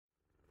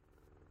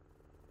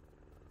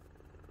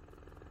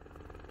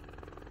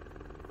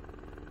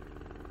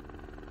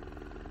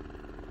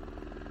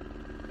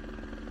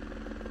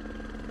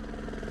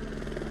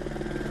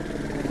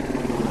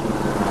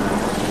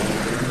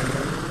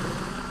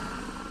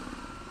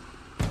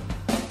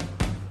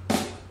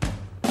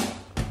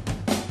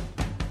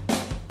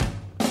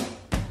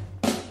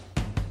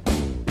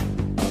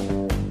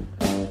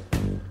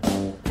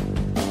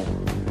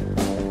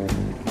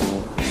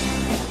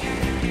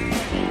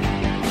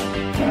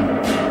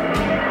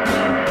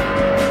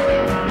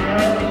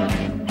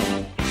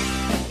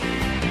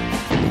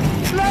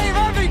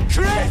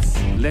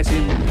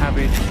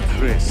it,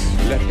 Chris.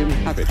 Let him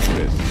have it,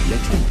 Chris. Let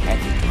him have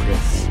it,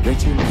 Chris.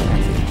 Let him have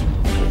it,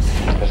 Chris.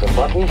 There's a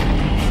button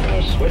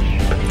and a switch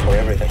for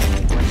everything.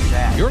 What's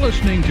that? You're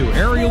listening to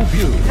Aerial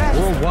View,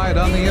 worldwide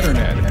on the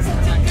internet.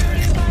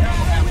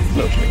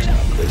 No tricks now,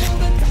 Chris.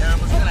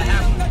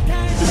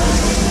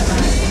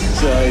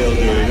 So how y'all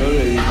doing? All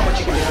right.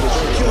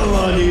 Come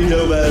on, you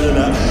know better than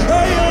that.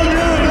 How y'all doing?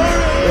 All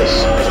right.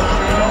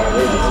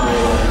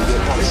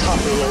 This hot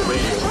roll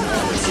radio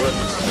is good.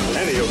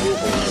 Any of you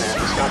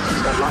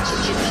it's got lots of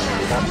juice.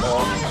 Got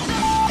more.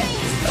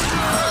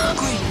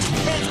 Great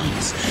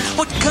heavens!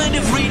 What kind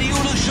of radio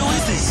show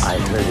is this? I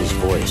heard his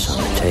voice on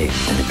the tape,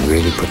 and it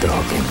really put the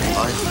hook in me.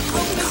 I've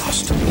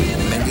broadcast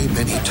many,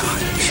 many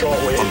times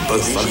on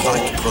both the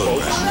light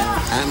program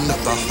and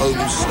the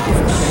home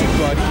service.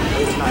 Buddy,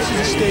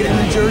 state of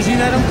New Jersey,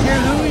 and I don't care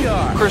who we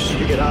are. Chris,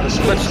 you get out of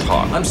school. Let's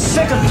talk. I'm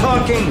sick of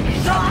talking.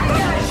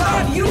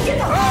 You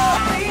get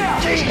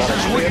He's got a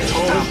weird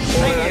tone.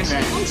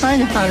 I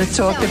know how to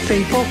talk to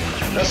people.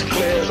 That's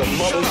clear as a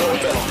mother's own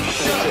bell.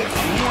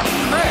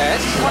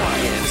 Chris?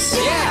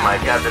 Yeah. Might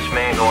have this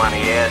man go on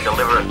the air and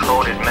deliver a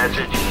coded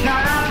message. No,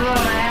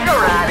 man.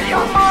 You're out of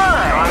your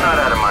mind. No, I'm not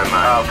out of my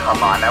mind. Oh,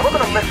 come on. Now, we're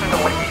going to listen to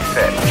what he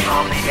said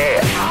on the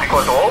air.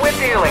 Because all we're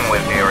dealing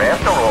with here,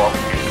 after all,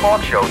 is talk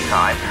show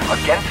time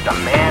against a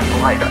man's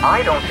life. And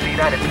I don't see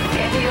that as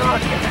any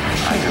argument.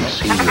 I can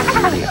see you're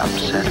really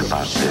upset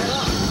about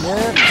this.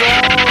 It's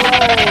all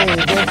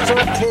right. It's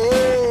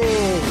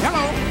okay.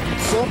 Hello.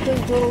 Something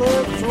to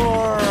live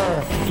for.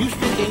 You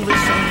speak English,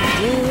 son?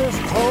 Jesus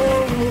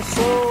told me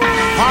so.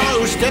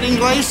 Hello,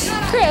 Steading-Glace.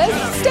 Chris,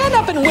 stand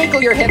up and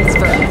wiggle your hips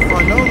for us.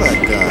 I know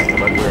that guy.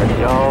 But we're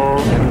dull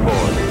and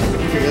bored.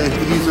 Yeah,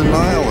 he's a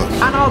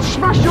nihilist. And I'll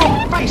smash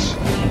your face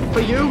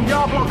for you,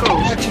 your blockos.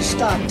 Why don't you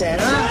stop that,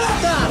 huh?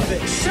 Stop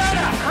it. Shut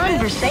up.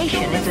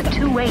 Conversation is a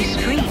two-way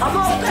street. I'm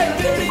all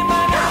back in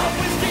my house.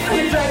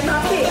 You drag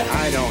my feet.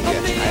 I don't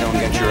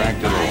get your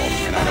act at all,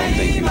 and I don't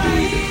think you do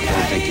either. I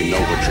don't think you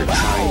know what you're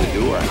trying to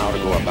do or how to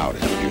go about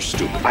it. You're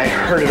stupid. I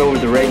heard it over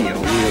the radio.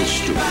 Real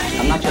stupid.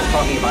 I'm not just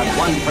talking about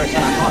one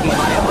person. I'm talking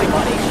about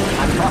everybody.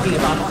 I'm talking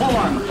about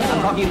form.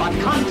 I'm talking about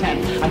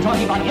content. I'm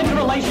talking about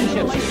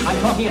interrelationships. I'm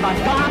talking about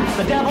God,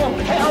 the devil,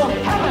 hell,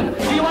 heaven.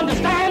 Do you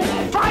understand?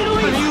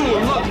 Finally! You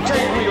will not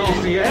take me off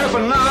the air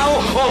for now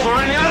or for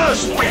any other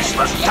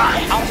spaceless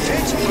time. I'll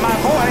pitch my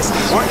voice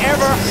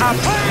wherever I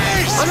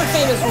please! I'm a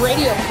famous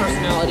radio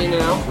personality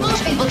now.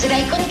 Most people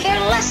today couldn't care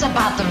less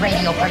about the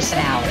radio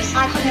personalities.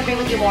 I couldn't agree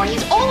with you more.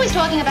 He's always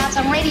talking about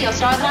some radio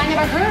star that I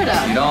never heard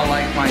of. You don't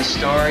like my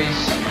stories?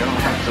 You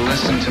don't have to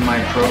listen to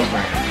my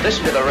program.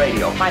 Listen to the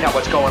radio. Find out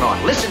what's going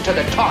on. Listen to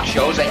the talk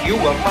shows and you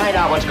will find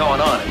out what's going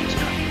on in this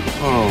country.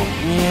 Oh,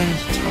 man.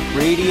 Talk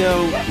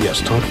radio? Yes,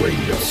 talk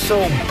radio. So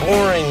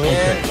boring,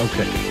 man.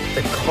 Okay.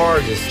 The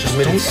car just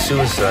committed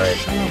suicide.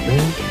 Shut up,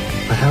 man.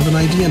 I have an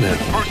idea now.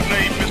 First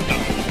name, mister.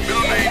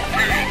 Middle name,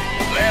 period.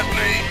 Last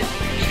name,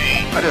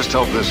 G. I just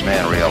hope this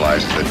man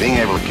realizes that being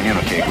able to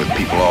communicate with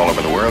people all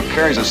over the world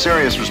carries a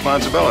serious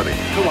responsibility.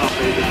 Come on,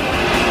 baby.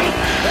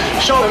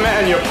 Show the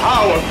man your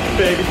power,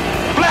 baby.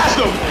 Blast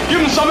him!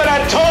 Give him some of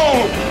that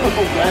tone!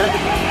 Oh, man.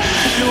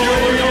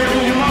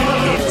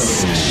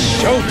 It's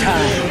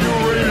showtime.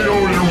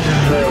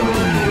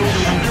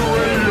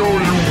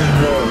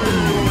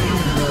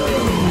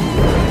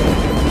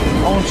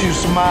 Won't you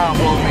smile,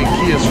 blow me a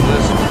kiss for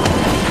this?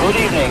 Good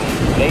evening,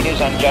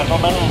 ladies and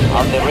gentlemen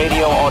of the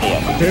radio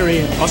audience.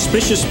 Very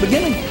auspicious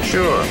beginning.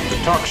 Sure, the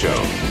talk show.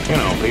 You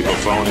know, people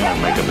phone in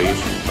and make a beef.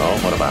 Oh,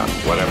 what about?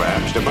 Whatever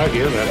happens to bug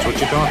you, that's what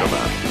you talk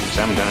about.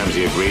 Sometimes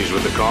he agrees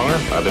with the caller,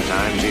 other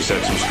times he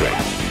sets him straight.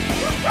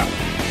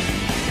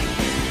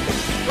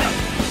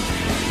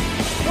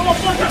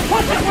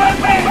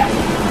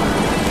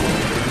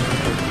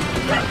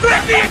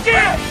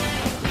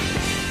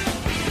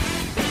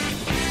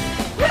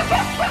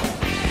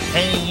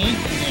 Hey,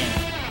 Internet.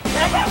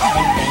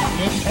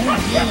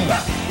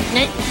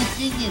 Nice to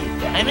see you.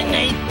 Have a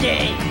nice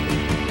day.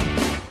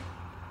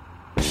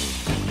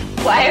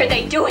 Why are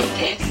they doing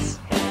this?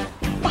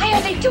 Why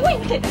are they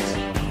doing this?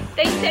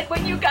 They said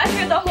when you got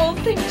here the whole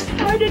thing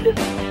started.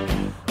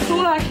 Who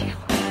are you?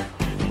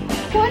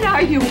 What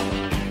are you?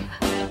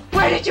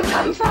 Where did you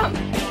come from?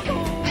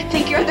 I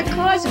think you're the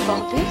cause of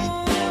all this.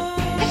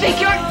 I think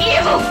you're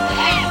evil!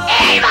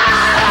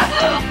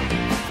 Evil!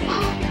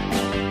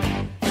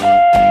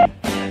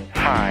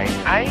 Hi,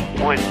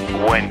 I was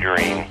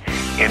wondering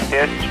if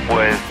this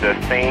was the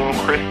same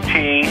Chris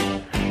T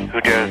who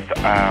does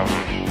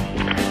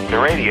the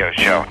radio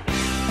show.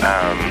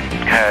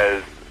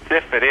 Because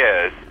if it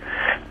is,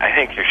 I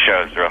think your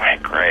show's really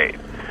great.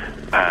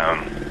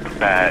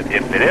 But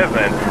if it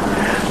isn't,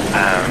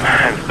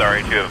 I'm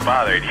sorry to have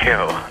bothered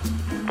you.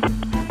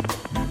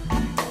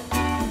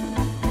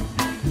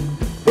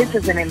 This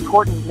is an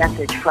important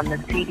message from the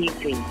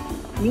CDC.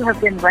 You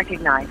have been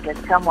recognized as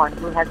someone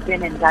who has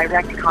been in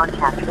direct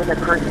contact with a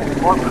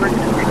person or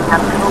persons who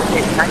have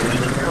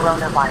COVID-19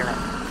 coronavirus.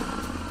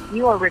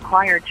 You are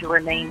required to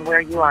remain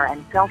where you are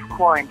and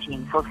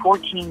self-quarantine for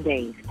 14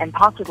 days and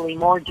possibly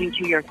more due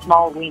to your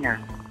small wiener.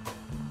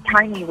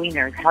 tiny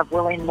wieners have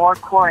willing more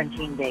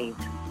quarantine days.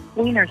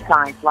 Wiener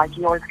size like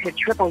yours could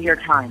triple your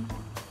time.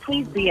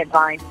 Please be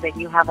advised that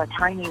you have a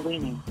tiny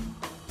weenie.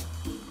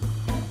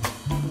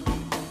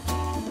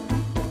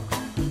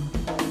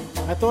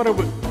 I thought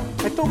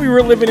we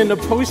were living in a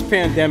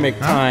post-pandemic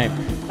time.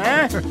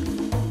 Huh?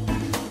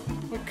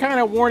 What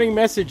kind of warning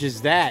message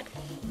is that?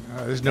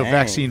 There's no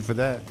vaccine for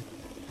that.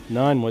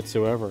 None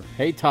whatsoever.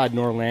 Hey, Todd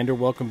Norlander,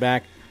 welcome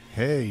back.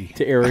 Hey.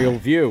 To Aerial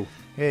View.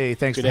 Hey,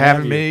 thanks Good for to have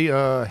having me.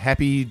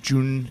 Happy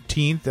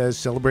Juneteenth as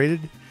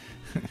celebrated.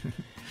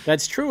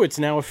 That's true. It's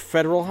now a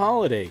federal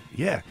holiday.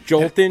 Yeah.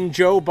 Joltin'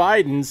 Joe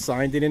Biden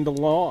signed it into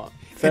law.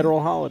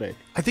 Federal holiday.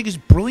 I think it's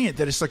brilliant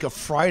that it's like a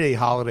Friday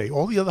holiday.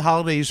 All the other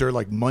holidays are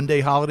like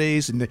Monday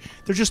holidays, and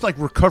they're just like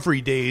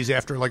recovery days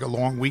after like a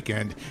long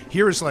weekend.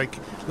 Here it's like,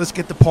 let's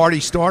get the party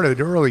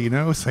started early, you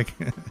know? It's like...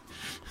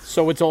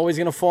 So it's always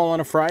going to fall on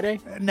a Friday?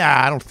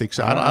 Nah, I don't think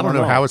so. I don't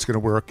know how it's going to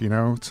work, you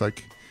know? It's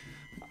like...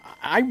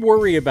 I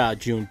worry about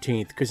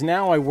Juneteenth, because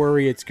now I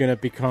worry it's going to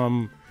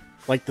become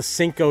like the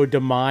Cinco de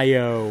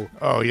Mayo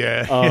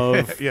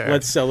of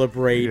let's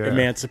celebrate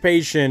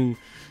emancipation,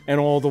 and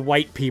all the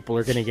white people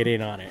are going to get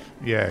in on it.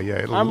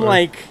 Yeah. I'm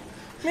like,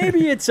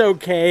 maybe it's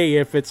okay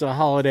if it's a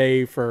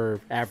holiday for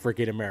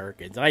African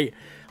Americans. I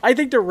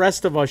think the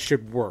rest of us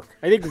should work.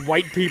 I think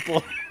white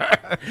people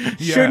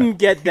shouldn't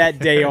get that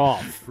day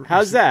off.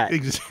 How's that?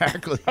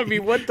 Exactly. I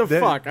mean, what the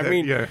fuck? I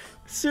mean,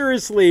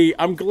 seriously,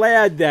 I'm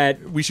glad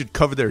that... We should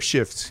cover their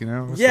shifts, you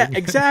know?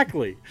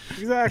 Exactly.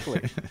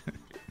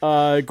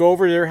 Go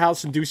over to their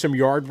house and do some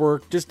yard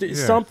work. Just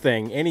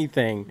something,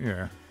 anything.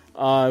 Yeah.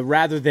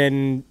 Rather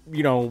than,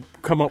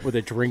 come up with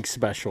a drink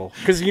special.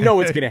 Because you know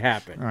what's going to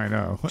happen. I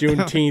know.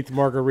 Juneteenth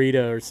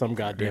margarita or some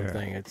goddamn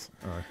thing.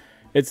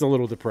 It's a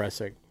little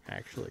depressing,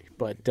 actually.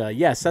 But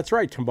yes, that's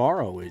right.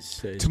 Tomorrow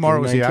is Tomorrow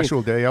June is the 19th.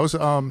 actual day.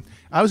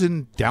 I was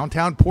in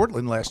downtown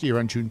Portland last year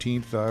on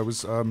Juneteenth. I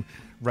was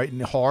right in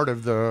the heart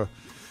of the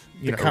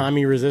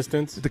commie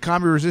resistance. The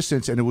commie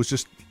resistance, and it was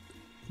just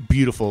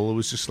beautiful. It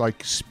was just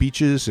like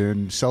speeches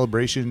and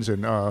celebrations,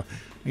 and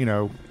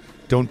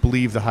don't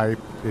believe the hype.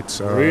 It's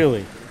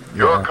really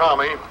your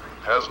commie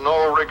has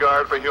no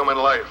regard for human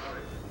life,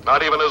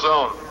 not even his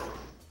own.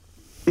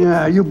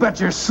 Yeah, you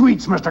bet your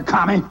sweets, Mr.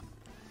 Commie.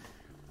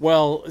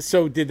 Well,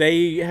 so did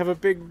they have a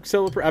big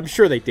celebration? I'm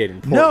sure they did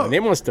in Portland. No. They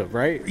must have,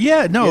 right?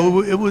 Yeah,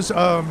 no, it was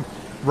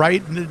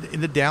right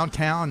in the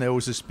downtown. There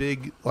was this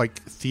big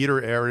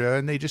theater area,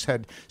 and they just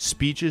had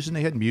speeches and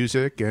they had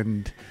music,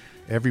 and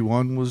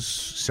everyone was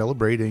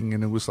celebrating,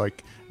 and it was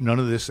like none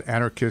of this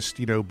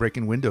anarchist,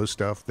 breaking window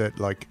stuff that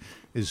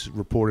is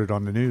reported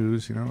on the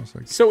news. It's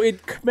like, so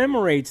it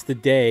commemorates the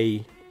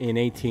day in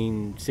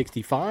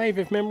 1865,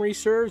 if memory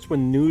serves,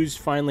 when news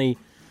finally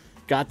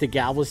got to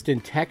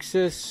Galveston,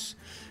 Texas.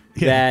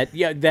 That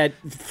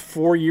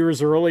 4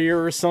 years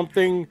earlier or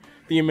something,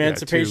 the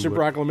Emancipation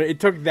Proclamation.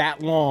 It took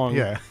that long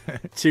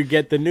to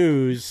get the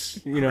news,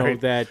 right.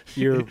 that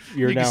you're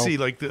you now. You can see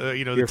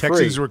the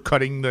Texans were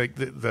cutting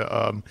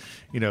the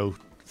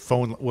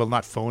phone, well,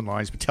 not phone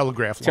lines, but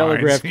telegraph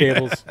lines.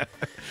 Cables.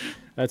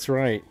 That's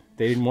right.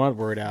 They didn't want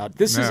word out.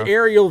 This is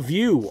Aerial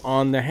View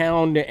on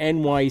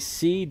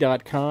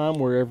thehoundnyc.com,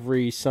 where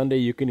every Sunday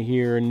you can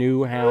hear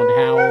new hound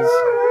howls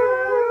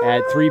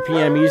at 3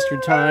 p.m.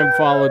 Eastern Time,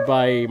 followed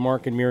by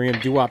Mark and Miriam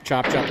doo-wop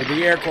chop-chop with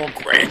the air called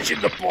Crash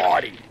in the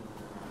Party.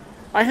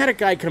 I had a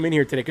guy come in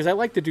here today, because I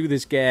like to do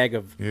this gag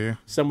of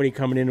somebody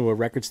coming into a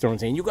record store and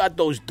saying, you got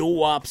those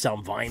doo-wops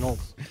on vinyl?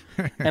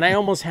 And I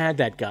almost had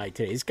that guy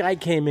today. This guy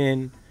came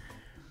in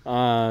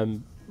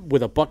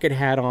with a bucket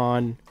hat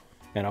on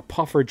and a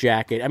puffer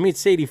jacket. I mean,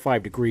 it's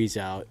 85 degrees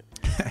out.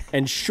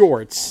 And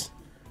shorts.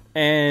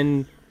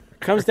 And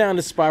comes down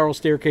the spiral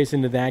staircase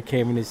into that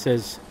cave, and he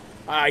says...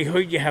 I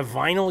heard you have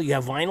vinyl. You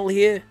have vinyl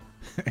here?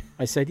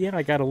 I said, yeah,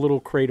 I got a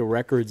little crate of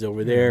records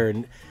over there.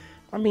 And,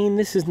 I mean,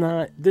 this is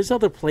not... There's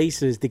other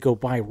places to go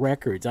buy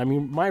records. I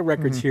mean, my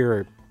records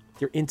here,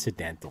 they're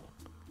incidental.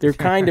 They're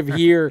kind of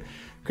here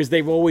because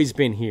they've always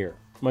been here,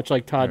 much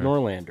like Todd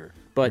Norlander.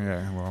 But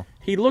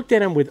he looked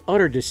at him with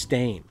utter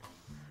disdain.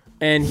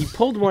 And he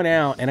pulled one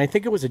out, and I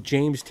think it was a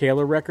James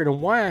Taylor record.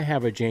 And why I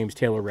have a James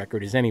Taylor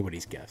record is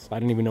anybody's guess. I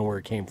don't even know where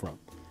it came from.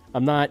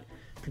 I'm not...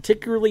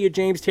 particularly a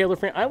James Taylor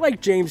fan. I like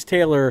James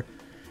Taylor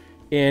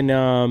in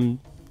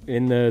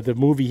the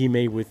movie he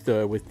made with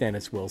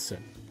Dennis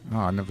Wilson. Oh,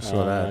 I never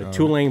saw that.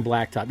 Tulane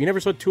Blacktop. You never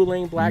saw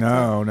Tulane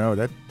Blacktop? No,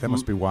 that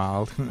must be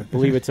wild. I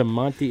believe it's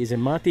is it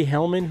Monty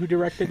Hellman who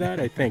directed that?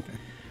 I think.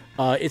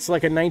 It's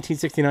like a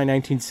 1969,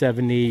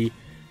 1970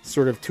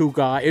 sort of two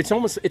guy.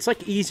 It's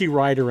like Easy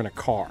Rider in a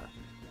car,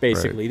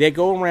 basically. Right. They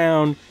go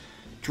around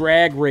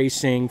drag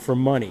racing for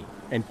money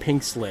and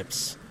pink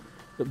slips.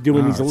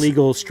 Doing these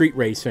illegal street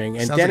racing,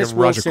 and sounds Dennis like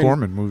a Roger Wilson,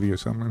 Corman movie or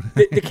something.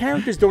 the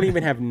characters don't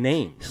even have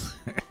names.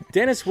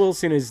 Dennis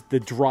Wilson is the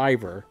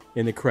driver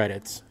in the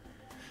credits,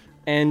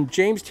 and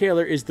James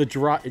Taylor is the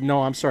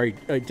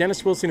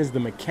Dennis Wilson is the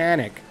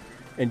mechanic,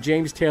 and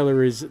James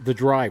Taylor is the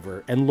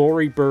driver, and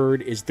Laurie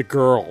Bird is the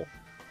girl.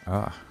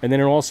 And then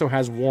it also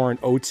has Warren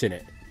Oates in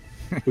it,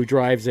 who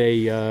drives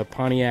a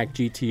Pontiac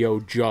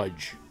GTO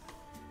Judge.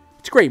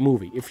 It's a great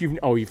movie. If you've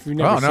never seen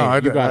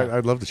it,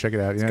 I'd love to check it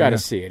out. You've got to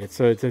see it.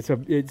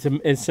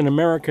 It's an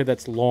America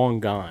that's long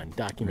gone,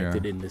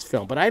 documented in this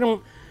film. But I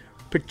don't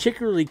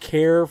particularly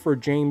care for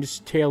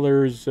James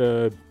Taylor's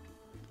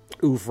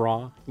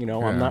oeuvre. You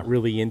know, I'm not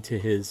really into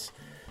his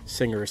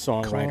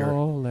singer-songwriter.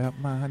 Call out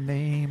my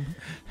name.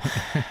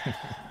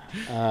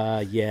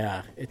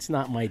 Yeah, it's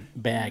not my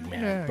bag,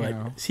 man. Yeah,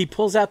 but he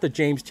pulls out the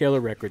James Taylor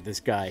record, this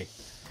guy.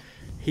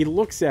 He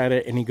looks at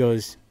it and he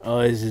goes,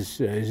 "Oh, this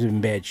is in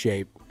bad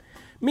shape."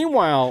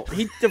 Meanwhile,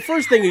 the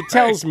first thing he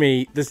tells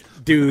me, this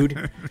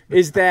dude,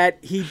 is that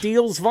he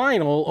deals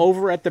vinyl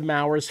over at the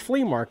Mowers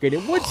Flea Market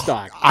in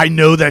Woodstock. I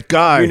know that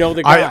guy. You know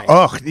the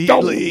guy.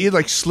 He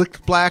like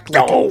slicked black,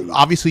 like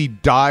obviously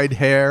dyed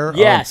hair.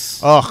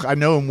 Yes. I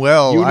know him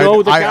well. You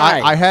know the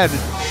guy.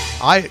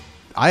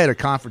 I had a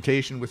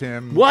confrontation with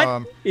him.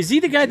 What? Is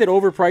he the guy that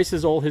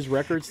overprices all his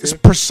records? It's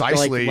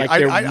precisely. Like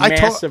they're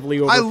massively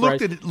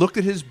overpriced? I looked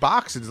at his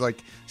box and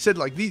said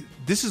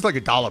this is like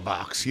 $1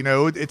 box. You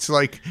know, it's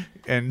like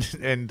and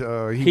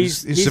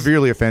he's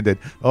severely offended.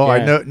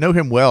 I know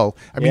him well.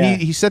 I mean,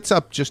 he sets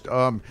up just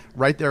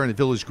right there in the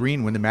Village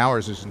Green when the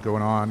Mowers isn't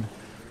going on.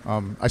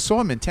 I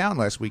saw him in town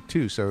last week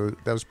too, so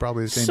that was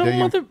probably the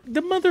same day.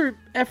 The mother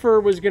effer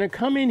was going to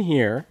come in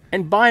here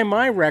and buy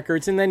my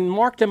records and then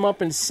mark them up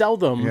and sell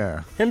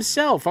them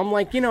himself. I'm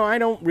like, I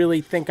don't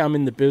really think I'm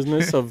in the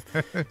business of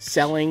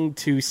selling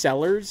to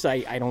sellers.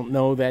 I don't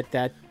know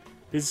that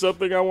is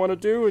something I want to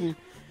do, and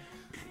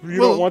you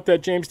don't want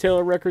that James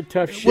Taylor record.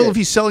 Tough shit. Well, if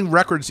he's selling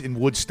records in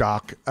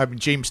Woodstock, I mean,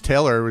 James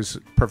Taylor was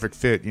a perfect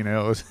fit. You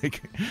know, it's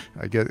like,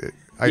 I get it.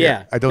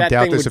 I don't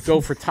doubt this. Would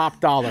go for top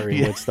dollar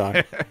in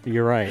Woodstock.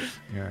 You're right.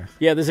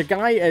 Yeah. There's a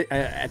guy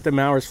at the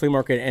Mowers Flea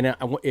Market, and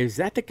is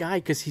that the guy?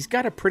 Because he's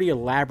got a pretty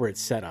elaborate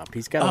setup.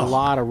 He's got a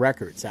lot of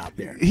records out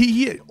there.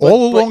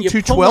 All along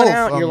 212.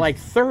 Out, you're like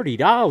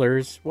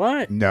 $30.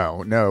 What?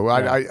 No.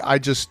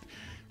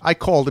 I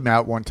called him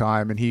out one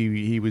time, and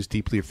he was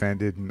deeply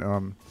offended, and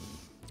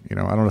I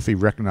don't know if he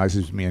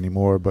recognizes me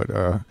anymore, but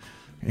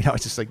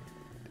it's just like,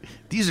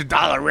 these are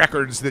dollar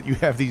records that you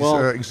have these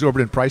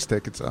exorbitant price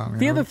tickets on.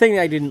 The other thing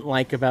I didn't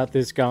like about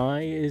this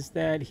guy is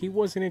that he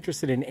wasn't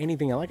interested in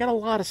anything else. I got a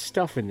lot of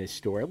stuff in this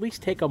store. At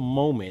least take a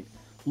moment,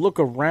 look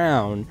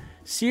around,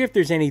 see if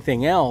there's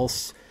anything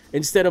else,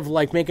 instead of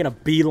like making a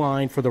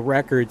beeline for the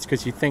records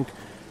because you think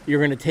you're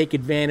going to take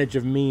advantage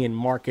of me and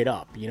mark it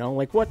up.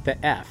 Like what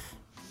the F?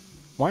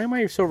 Why am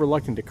I so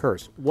reluctant to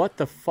curse? What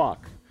the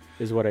fuck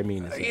is what I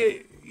mean to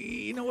say.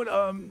 You know what?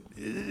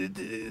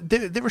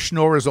 There were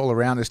schnorrers all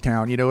around this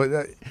town. Good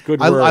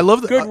word. I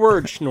love good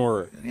word,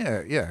 schnorrer.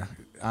 Yeah.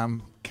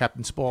 I'm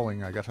Captain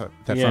Spaulding. I got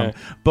that from.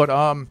 But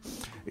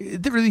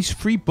there are these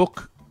free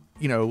book,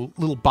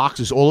 little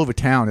boxes all over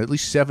town. At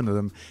least 7 of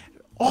them.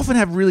 Often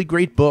have really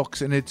great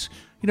books, and it's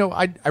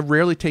I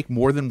rarely take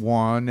more than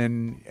one,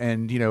 and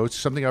it's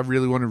something I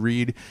really want to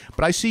read.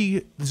 But I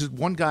see this is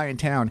one guy in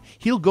town.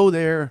 He'll go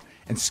there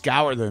and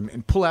scour them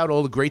and pull out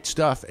all the great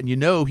stuff, and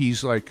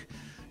he's like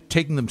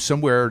taking them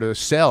somewhere to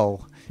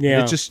sell.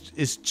 Yeah.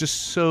 It's just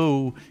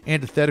so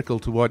antithetical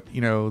to what,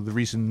 the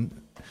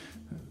reason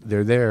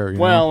they're there.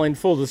 Well, in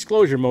full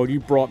disclosure mode,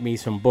 you brought me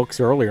some books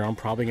earlier. I'm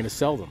probably going to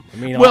sell them. I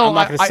mean, I'm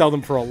not going to sell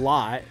them for a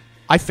lot.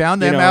 I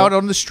found them out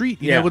on the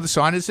street, with a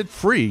sign that said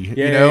free,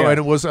 and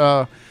it was,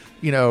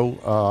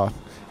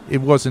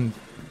 it wasn't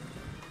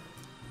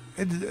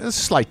a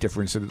slight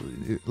difference, at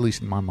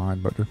least in my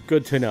mind. But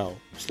good to know.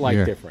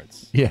 Slight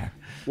difference. Yeah.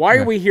 Why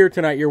are we here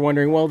tonight? You're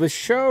wondering. Well, the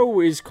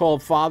show is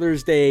called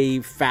Father's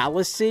Day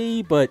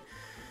Fallacy, but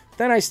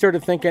then I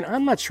started thinking,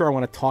 I'm not sure I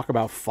want to talk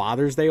about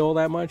Father's Day all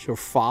that much, or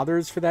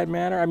fathers for that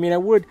matter. I mean, I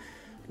would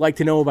like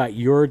to know about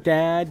your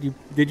dad.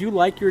 Did you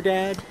like your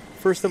dad,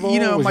 first of all?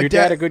 Was your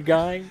dad a good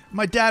guy?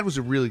 My dad was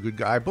a really good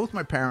guy. Both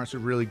my parents are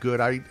really good.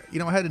 I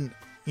had an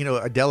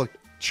idyllic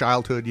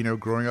childhood,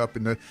 growing up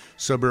in the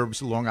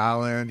suburbs of Long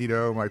Island.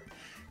 My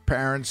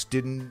parents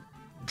didn't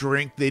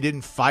drink. They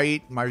didn't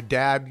fight. My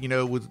dad,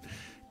 would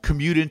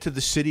commute into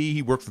the city.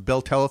 He worked for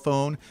Bell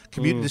Telephone,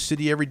 commute into the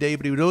city every day,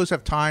 but he would always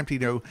have time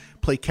to,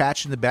 play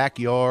catch in the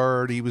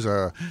backyard. He was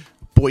a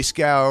Boy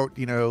Scout,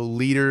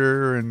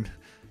 leader, and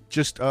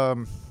just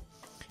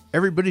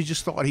everybody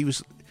just thought he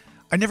was.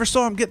 I never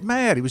saw him get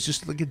mad. He was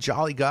just like a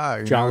jolly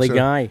guy.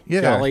 Guy.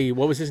 Yeah. Jolly.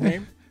 What was his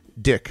name?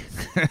 Dick.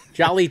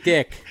 Jolly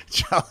Dick.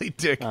 Jolly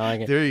Dick. I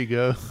like it. There you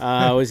go.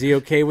 Was he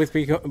okay with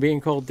being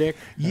called Dick?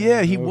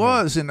 Yeah, he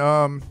was,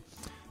 and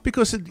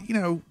because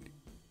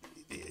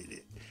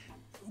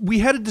we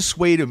had to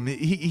dissuade him.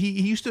 He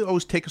used to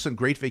always take us on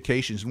great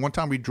vacations. And one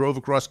time we drove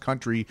across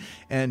country,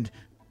 and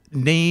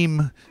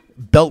name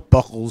belt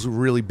buckles were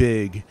really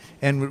big.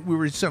 And we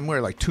were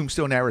somewhere like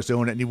Tombstone,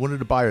 Arizona, and he wanted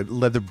to buy a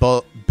leather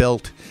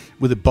belt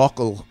with a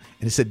buckle,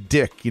 and it said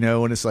Dick,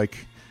 and it's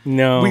like,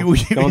 no,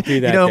 don't do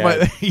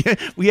that, Dad.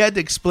 We had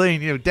to explain,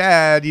 Dad,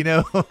 Dad, you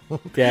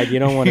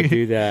don't want to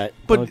do that.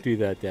 Don't do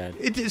that, Dad.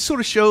 It sort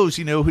of shows,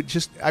 he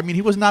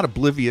was not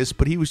oblivious,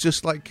 but he was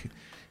just like,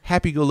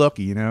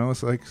 happy-go-lucky, you know.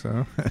 It's like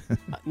so.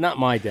 Not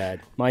my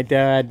dad. My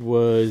dad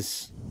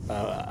was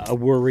a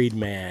worried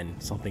man.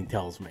 Something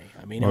tells me.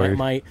 I mean,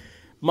 Right.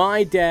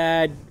 my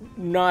dad,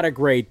 not a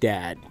great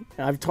dad.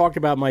 I've talked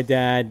about my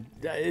dad.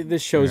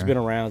 This show's been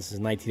around since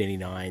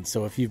 1989.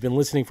 So if you've been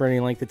listening for any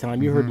length of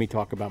time, you heard me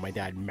talk about my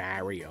dad,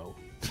 Mario,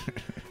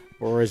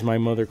 or as my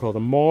mother called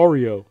him,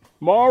 Mario.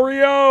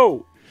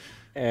 Mario.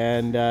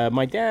 And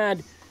my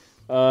dad,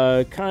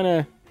 kind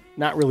of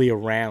not really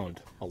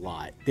around a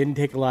lot. Didn't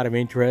take a lot of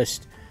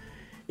interest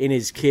in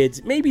his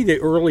kids. Maybe the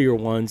earlier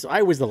ones.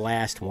 I was the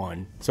last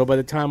one. So by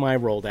the time I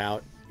rolled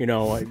out, you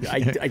know,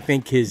 I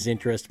think his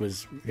interest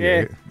was,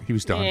 he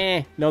was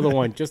done. Another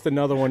one. Just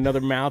another one.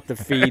 Another mouth to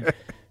feed.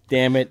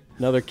 Damn it.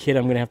 Another kid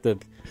I'm going to have to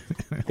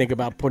think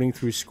about putting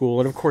through school.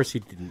 And of course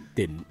he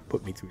didn't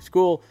put me through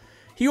school.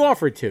 He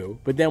offered to,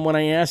 but then when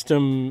I asked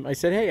him, I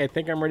said, hey, I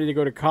think I'm ready to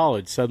go to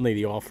college. Suddenly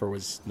the offer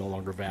was no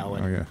longer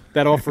valid. Oh, yeah.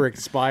 That offer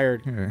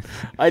expired.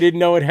 I didn't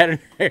know it had an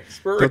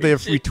expiration. Don't they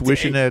have free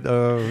tuition date. at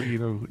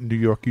New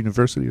York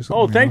University or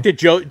something? Oh, thanks to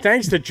Joe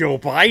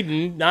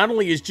Biden. Not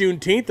only is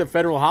Juneteenth a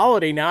federal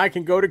holiday, now I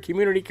can go to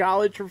community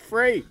college for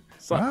free.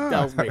 Something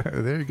tells me.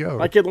 There you go.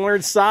 I could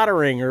learn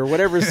soldering or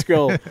whatever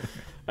skill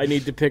I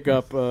need to pick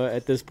up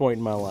at this point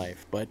in my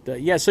life.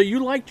 But yeah, so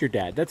you liked your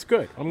dad. That's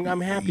good.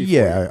 I'm happy for you.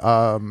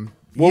 Yeah.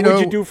 What would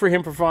you do for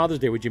him for Father's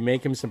Day? Would you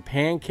make him some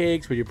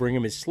pancakes? Would you bring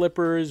him his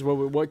slippers?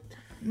 What?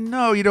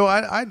 No,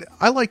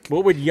 I like.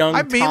 What would young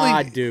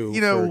Todd do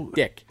for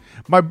Dick?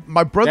 My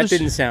brother's. That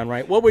didn't sound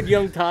right. What would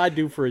young Todd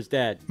do for his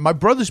dad? My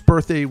brother's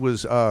birthday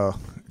was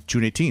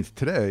June 18th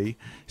today,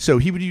 so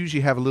he would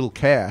usually have a little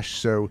cash.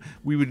 So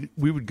we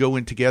would go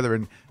in together,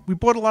 and we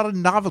bought a lot of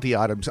novelty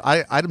items,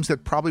 items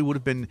that probably would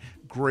have been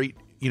great,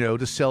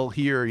 to sell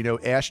here.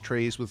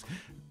 Ashtrays with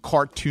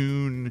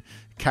cartoon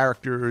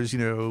characters,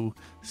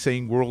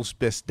 saying "World's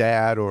Best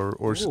Dad"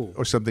 or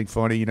something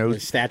funny, A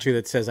statue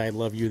that says "I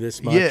love you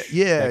this much."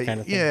 Yeah, that kind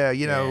of thing.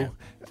 yeah.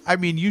 I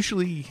mean,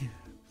 usually,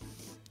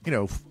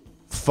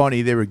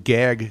 funny. They were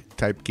gag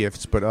type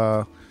gifts, but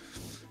I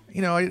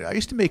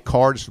used to make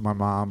cards for my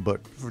mom,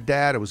 but for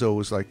Dad, it was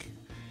always like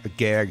a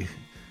gag,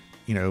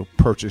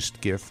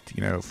 purchased gift,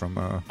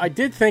 from. I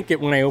did think it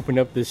when I opened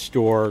up this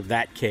store,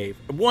 That Cave,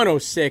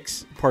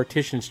 106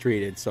 Partition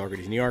Street in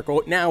Saugerties, New York.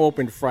 Now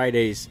open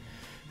Fridays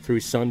through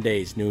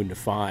Sundays, noon to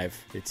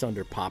 5. It's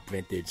under Pop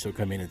Vintage, so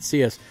come in and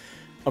see us.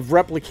 Of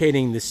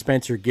replicating the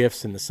Spencer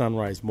Gifts in the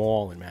Sunrise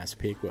Mall in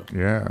Massapequa.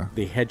 Yeah.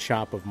 The head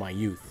shop of my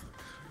youth.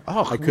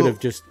 Oh, I could have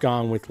just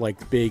gone with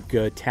like big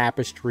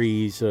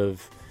tapestries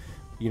of,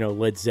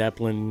 Led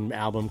Zeppelin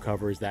album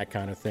covers, that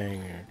kind of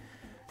thing.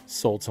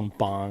 Sold some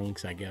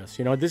bongs, I guess.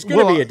 There's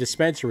going to be a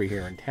dispensary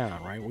here in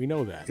town, right? We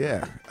know that.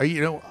 Yeah.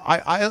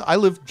 I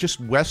live just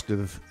west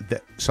of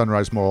the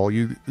Sunrise Mall.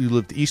 You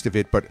lived east of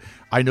it, but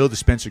I know the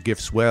Spencer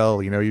Gifts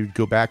well. You'd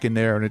go back in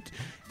there, and it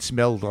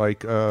smelled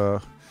like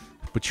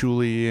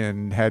patchouli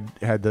and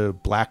had the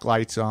black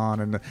lights on.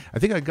 And I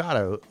think I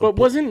got But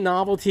wasn't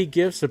Novelty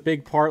Gifts a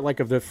big part, like,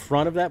 of the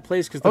front of that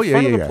place? Because the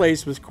front of the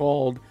place was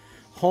called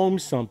Home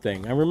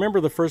something. I remember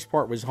the first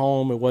part was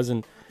Home. It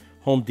wasn't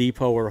Home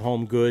Depot or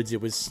Home Goods.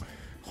 It was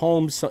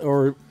Home,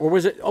 or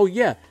was it? Oh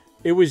yeah,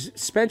 it was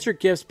Spencer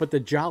Gifts, but the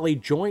Jolly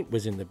Joint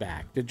was in the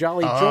back. The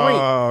Jolly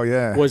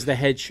Joint was the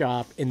head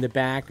shop in the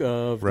back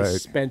of the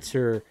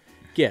Spencer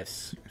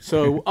Gifts.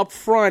 So up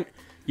front,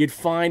 you'd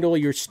find all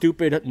your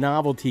stupid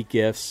novelty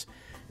gifts,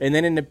 and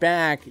then in the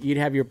back, you'd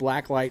have your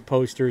blacklight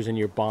posters and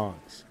your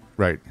bongs.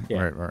 Right,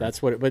 yeah, right.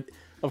 That's what. But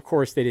of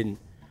course, they didn't.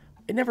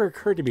 It never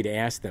occurred to me to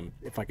ask them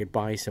if I could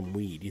buy some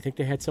weed. Do you think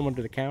they had someone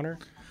to the counter?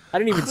 I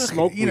didn't even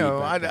smoke weed.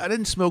 I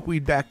didn't smoke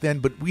weed back then,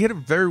 but we had a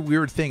very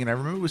weird thing, and I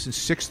remember it was in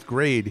 6th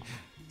grade.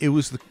 It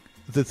was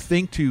the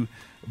thing to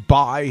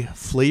buy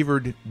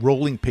flavored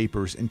rolling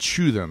papers and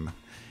chew them,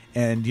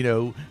 and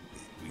what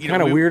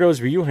kind of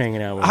weirdos were you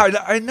hanging out with?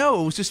 I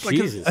know, it was just like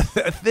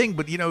a thing,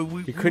 but you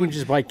couldn't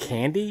just buy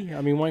candy.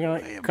 I mean, why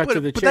not cut to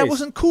the chase? But that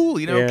wasn't cool,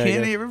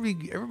 candy.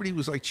 Everybody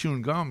was like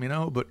chewing gum,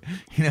 but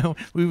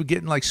we were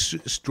getting like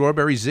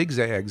strawberry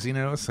zigzags,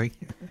 It's like.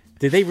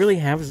 Did they really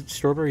have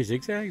strawberry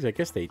zigzags? I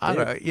guess they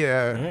did.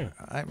 Yeah.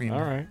 I mean,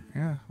 all right.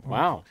 Yeah. Well,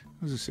 wow.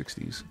 It was the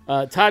 60s.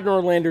 Todd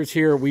Norlander's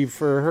here. We've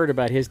heard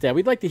about his dad.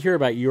 We'd like to hear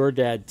about your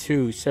dad,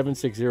 too.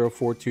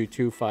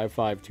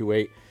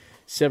 760-422-5528.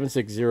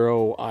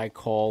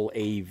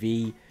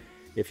 760-I-CALL-AV.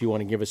 If you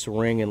want to give us a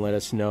ring and let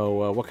us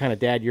know what kind of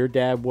dad your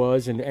dad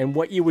was and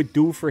what you would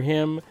do for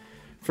him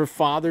for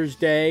Father's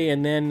Day.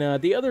 And then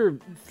the other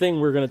thing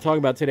we're going to talk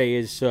about today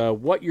is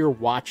what you're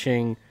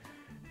watching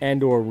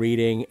and or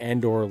reading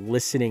and or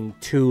listening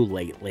to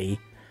lately.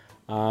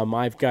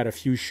 I've got a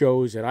few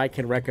shows that I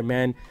can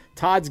recommend.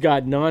 Todd's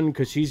got none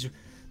because he's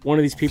one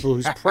of these people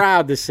who's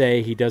proud to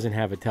say he doesn't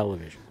have a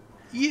television.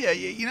 Yeah,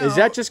 Is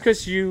that just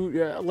because you,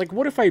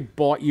 what if I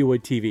bought you a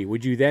TV?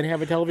 Would you then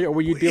have a television? Or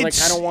would you be like,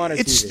 I don't want a TV?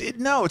 It's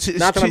not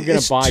that I'm going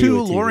to buy you a TV. It's too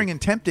alluring and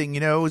tempting,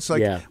 It's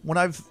like when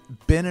I've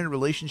been in a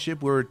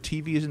relationship where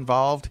TV is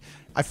involved,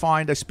 I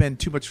find I spend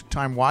too much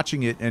time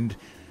watching it, and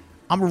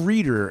I'm a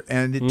reader,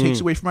 and it takes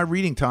away from my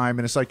reading time,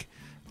 and it's like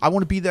I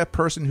want to be that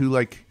person who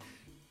like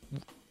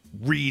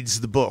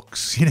reads the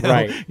books, you know.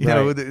 Right, you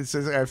know, right. it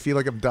says I feel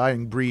like I'm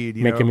dying breed.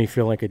 You Making know? me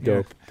feel like a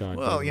dope. Yeah. Don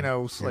Well, Bluth. you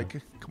know, it's like,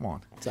 come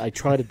on. So I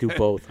try to do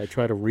both. I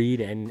try to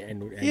read and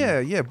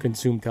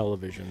consume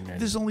television. And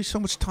There's only so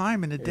much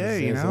time in a day,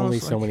 there's you know. only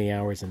It's so like- many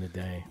hours in a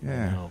day. I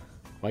Yeah. know.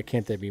 Why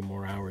can't there be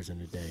more hours in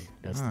a day?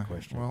 That's the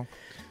question. Well,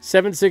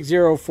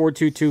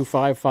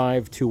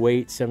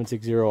 760-422-5528.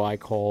 760 I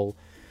call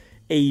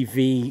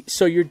AV.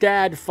 So your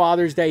dad,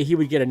 Father's Day, he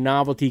would get a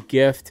novelty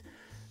gift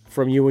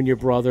from you and your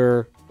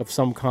brother of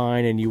some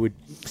kind, and you would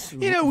we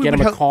get would him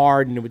a help-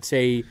 card, and it would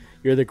say,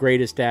 "You're the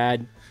greatest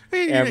dad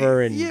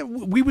ever." And yeah,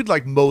 we would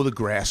like mow the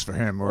grass for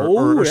him or, Oh,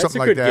 or that's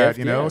something a like good that. gift,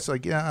 You know, yeah. it's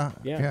like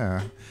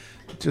Yeah.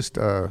 just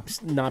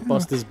not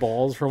bust his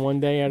balls for one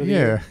day out of the yeah,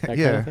 year. That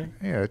yeah, kind of thing.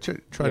 yeah.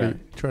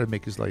 Try to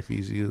make his life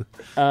easy.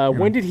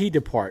 When did he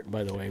depart?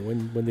 By the way,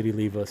 when did he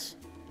leave us?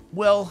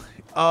 Well,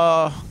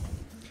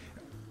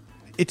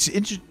 it's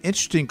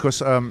interesting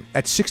because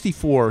at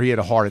 64 he had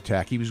a heart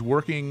attack. He was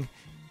working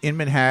in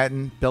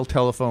Manhattan, Bell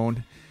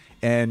Telephone,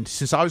 and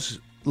since I was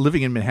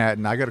living in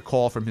Manhattan, I got a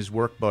call from his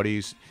work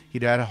buddies.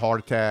 He'd had a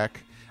heart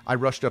attack. I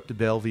rushed up to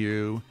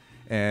Bellevue,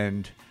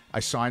 and I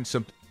signed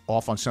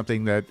off on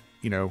something that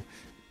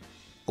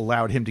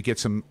allowed him to get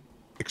some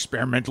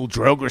experimental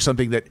drug or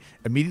something that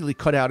immediately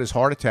cut out his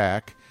heart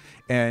attack.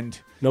 And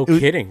No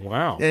kidding!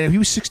 Wow. And he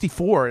was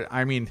 64.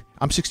 I mean,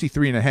 I'm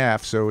 63 and a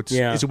half, so it's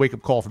a wake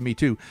up call for me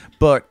too.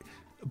 But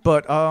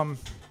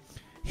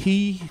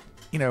he,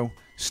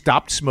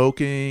 stopped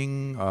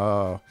smoking,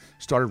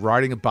 started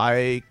riding a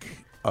bike,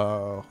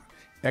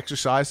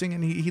 exercising,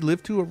 and he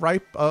lived to a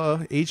ripe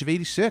age of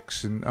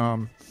 86.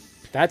 And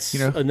that's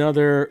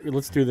another.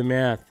 Let's do the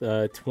math.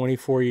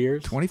 24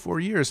 years. 24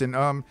 years,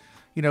 and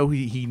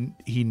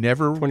he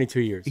never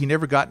 22 years. He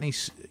never got any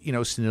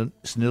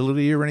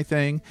senility or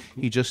anything.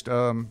 He just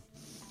got a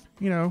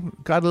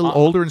little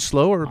older and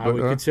slower. I But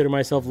would consider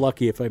myself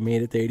lucky if I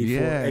made it to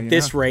 84. Yeah, At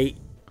this rate,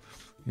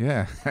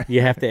 yeah,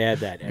 you have to add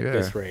that at Yeah.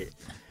 this rate.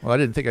 Well, I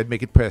didn't think I'd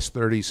make it past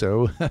 30,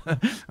 so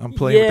I'm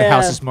playing with the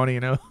house's money,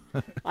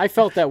 I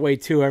felt that way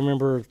too. I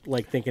remember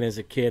thinking as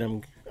a kid,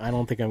 I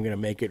don't think I'm going to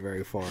make it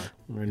very far.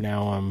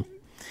 Now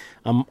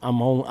I'm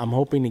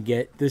hoping to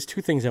get. There's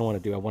two things I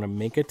want to do. I want to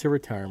make it to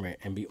retirement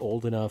and be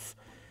old enough.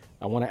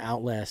 I want to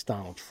outlast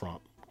Donald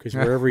Trump because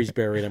wherever he's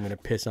buried, I'm going to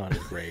piss on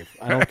his grave.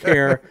 I don't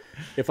care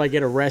if I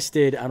get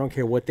arrested. I don't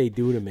care what they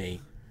do to me.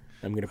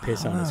 I'm going to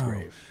piss on his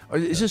grave.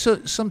 Is this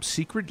some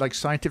secret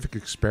scientific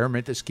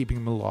experiment that's keeping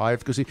him alive?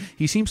 Because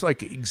he seems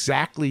like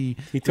exactly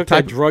He took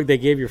that drug they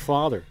gave your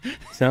father.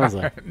 Sounds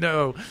like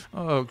no.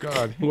 Oh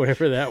God,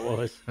 whatever that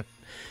was.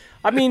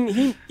 I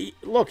mean,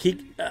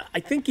 I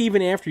think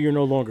even after you're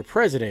no longer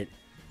president,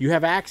 you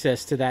have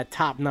access to that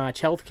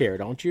top-notch health care,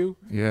 don't you?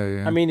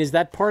 Yeah. I mean, is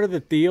that part of the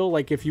deal?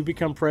 Like, if you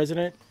become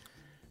president,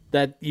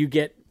 that you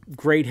get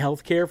great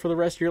health care for the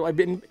rest of your life?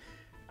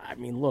 I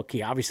mean, look,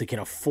 he obviously can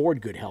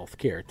afford good health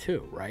care,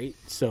 too, right?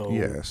 So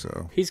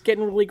he's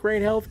getting really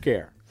great health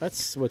care.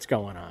 That's what's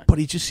going on. But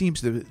he just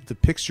seems the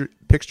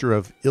picture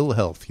of ill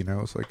health.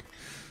 It's like,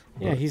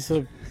 yeah, he's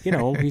a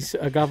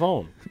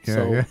Gavone. Yeah,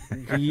 so yeah.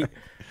 he.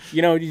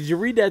 Did you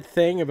read that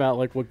thing about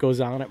what goes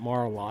on at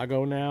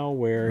Mar-a-Lago now,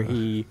 where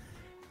he,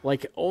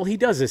 all he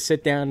does is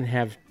sit down and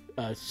have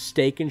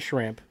steak and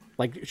shrimp,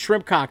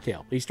 shrimp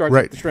cocktail. He starts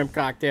with the shrimp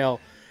cocktail,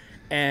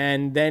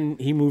 and then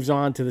he moves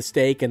on to the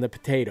steak and the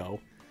potato,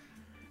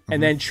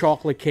 and then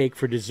chocolate cake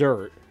for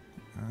dessert,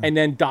 and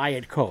then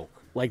Diet Coke.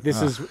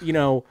 This is,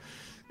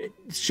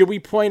 should we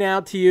point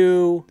out to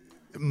you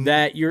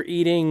that you're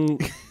eating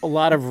a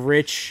lot of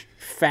rich,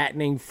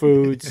 fattening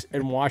foods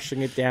and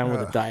washing it down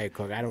with a Diet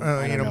Coke? I don't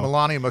know.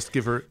 Melania must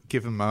give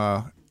him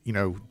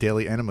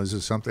daily enemas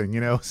or something.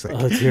 It's like,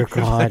 Oh dear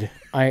God!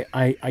 I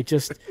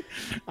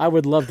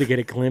would love to get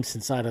a glimpse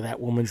inside of that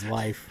woman's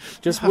life.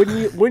 Just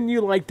wouldn't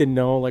you like to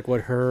know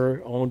what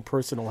her own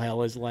personal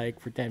hell is like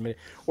for 10 minutes?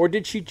 Or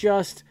did she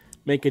just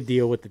make a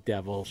deal with the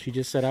devil? She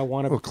just said, I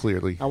want to. Well,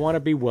 clearly, I want to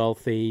be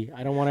wealthy.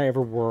 I don't want to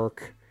ever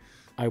work.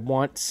 I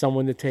want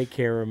someone to take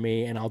care of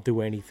me, and I'll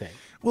do anything.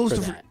 Well, for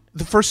it's that.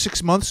 the first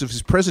 6 months of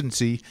his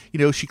presidency,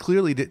 she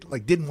clearly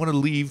didn't want to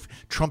leave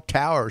Trump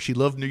Tower. She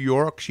loved New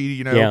York.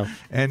 She, and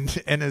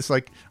it's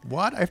like,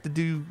 what I have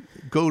to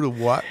go to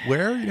what,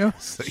 where,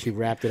 She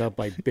wrapped it up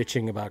by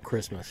bitching about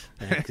Christmas.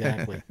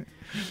 Exactly.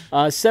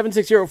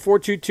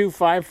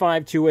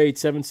 760-422-5528,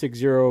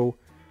 760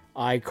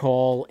 I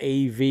call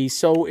AV.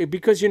 So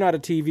because you're not a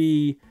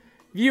TV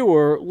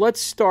viewer, let's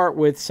start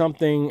with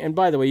something. And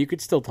by the way, you could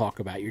still talk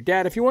about your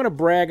dad. If you want to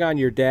brag on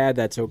your dad,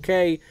 that's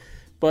okay.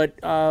 But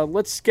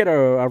let's get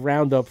a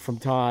roundup from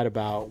Todd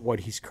about what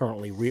he's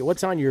currently reading.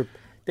 What's on your?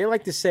 They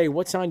like to say,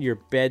 what's on your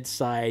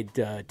bedside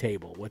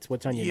table?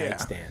 What's on your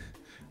nightstand?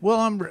 Well,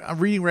 I'm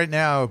reading right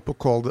now a book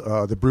called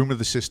 "The Broom of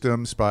the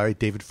Systems" by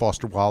David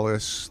Foster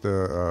Wallace.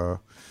 The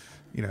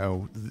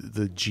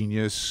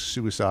genius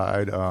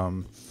suicide.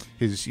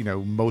 His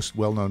most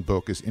well known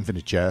book is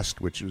Infinite Jest,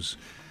 which was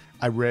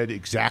I read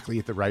exactly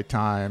at the right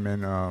time.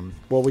 And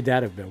what would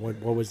that have been?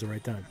 What was the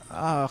right time?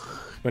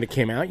 When it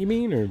came out, you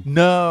mean? Or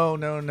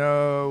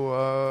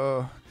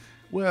No.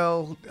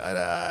 Well,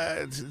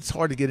 it's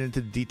hard to get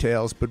into the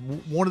details, but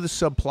one of the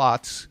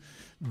subplots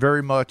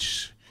very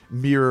much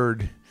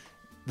mirrored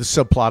the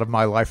subplot of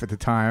my life at the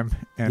time,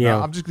 and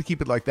I'm just gonna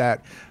keep it like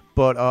that.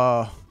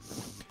 But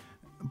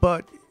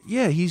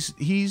yeah,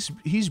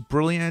 he's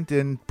brilliant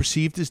and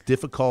perceived as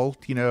difficult,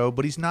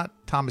 but he's not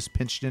Thomas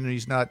Pynchon and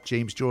he's not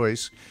James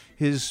Joyce.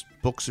 His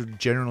books are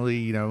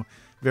generally,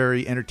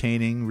 very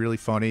entertaining, really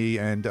funny,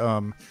 and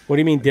what do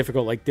you mean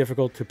difficult? Like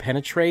difficult to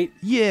penetrate?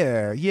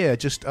 Yeah,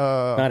 just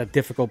not a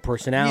difficult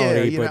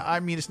personality. Yeah, but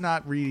I mean, it's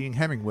not reading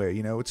Hemingway.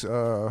 It's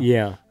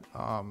you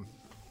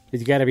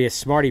got to be a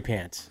smarty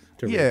pants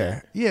to read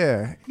that.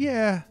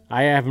 Yeah.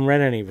 I haven't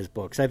read any of his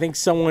books. I think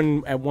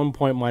someone at one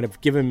point might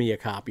have given me a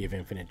copy of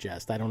Infinite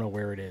Jest. I don't know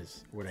where it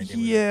is. What I did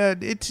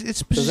with it.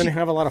 It's doesn't it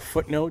have a lot of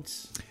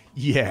footnotes?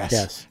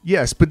 Yes.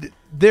 But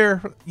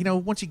there,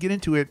 once you get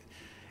into it.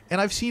 And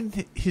I've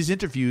seen his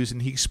interviews,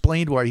 and he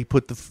explained why he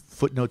put the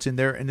footnotes in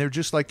there. And they're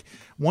just like,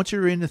 once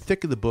you're in the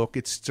thick of the book,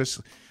 it's just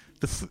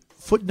the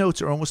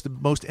footnotes are almost the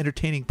most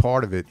entertaining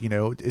part of it.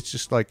 It's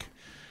just like,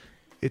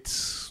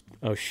 it's.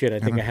 Oh shit!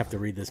 I think I have to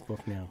read this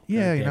book now.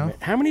 Yeah,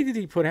 How many did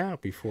he put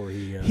out before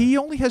he? He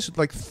only has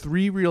like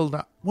 3 2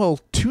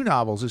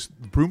 novels. There's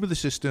Broom of the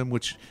System,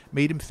 which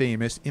made him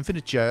famous.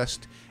 Infinite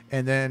Jest,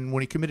 and then when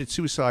he committed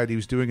suicide, he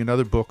was doing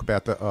another book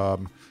about the.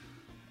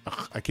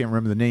 I can't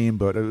remember the name,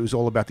 but it was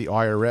all about the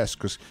IRS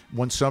because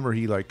one summer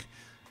he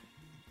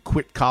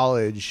quit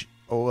college.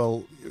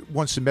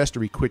 One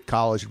semester he quit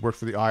college and worked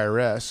for the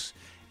IRS,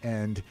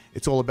 and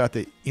it's all about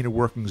the inner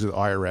workings of the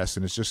IRS,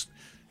 and it's just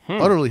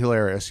utterly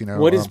hilarious.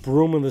 What is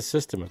Broom of the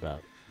System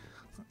about?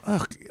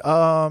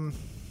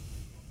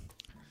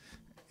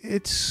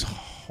 It's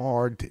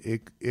hard to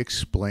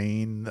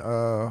explain.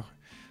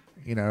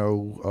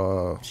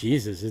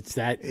 Jesus, it's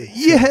that.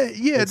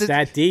 It's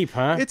that deep,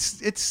 huh?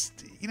 It's it's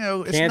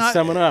Can't not,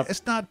 sum it up.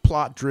 It's not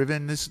plot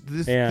driven. This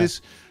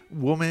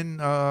woman,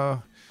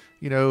 her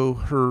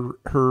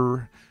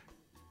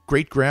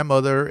great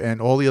grandmother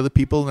and all the other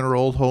people in her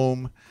old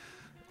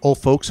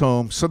folks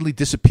home suddenly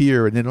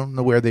disappear, and they don't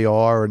know where they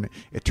are. And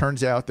it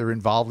turns out they're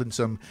involved in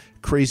some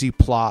crazy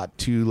plot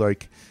to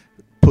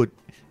put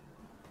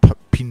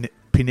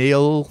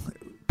pineal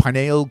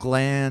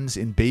glands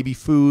in baby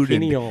food.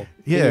 Pineal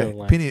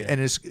and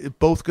it's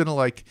both going to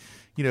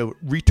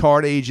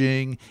retard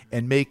aging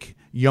and make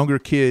younger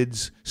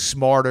kids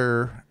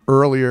smarter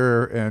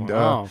earlier, and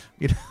sounds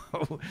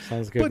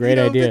like a great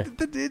idea.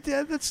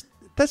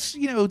 That's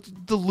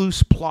the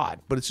loose plot,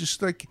 but it's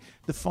just like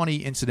the funny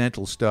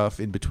incidental stuff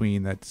in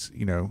between. That's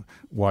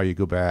why you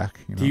go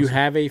back. Do you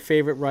have a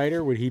favorite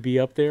writer? Would he be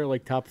up there,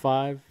 like top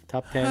 5,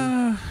 top 10?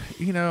 I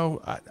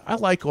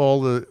like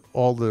all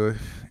the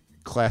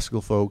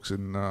classical folks,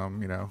 and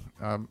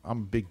I'm a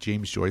big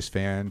James Joyce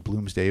fan.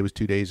 Bloomsday was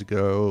 2 days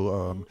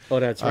ago.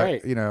 That's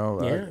right.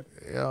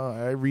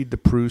 I read the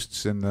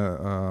Prousts and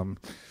the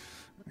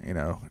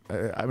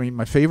I mean,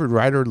 my favorite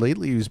writer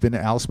lately has been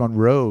Alice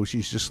Munro.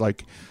 She's just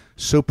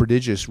so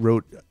prodigious,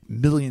 wrote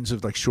millions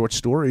of short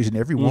stories, and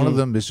every one of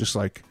them is just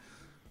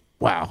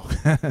wow.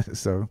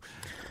 So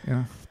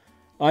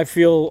I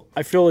feel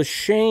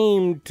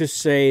ashamed to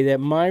say that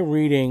my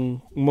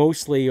reading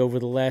mostly over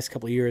the last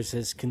couple of years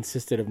has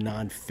consisted of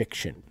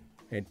nonfiction.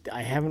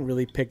 I haven't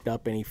really picked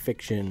up any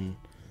fiction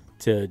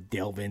to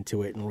delve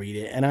into it and read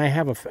it, and I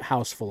have a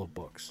house full of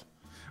books.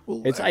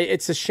 Well,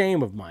 it's a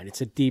shame of mine.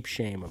 It's a deep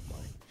shame of mine.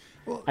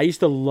 Well, I used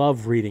to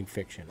love reading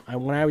fiction.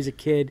 When I was a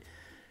kid,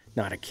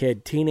 not a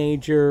kid,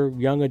 teenager,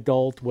 young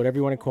adult, whatever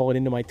you want to call it,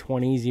 into my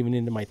 20s, even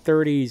into my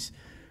 30s,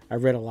 I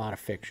read a lot of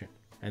fiction.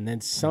 And then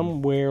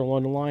somewhere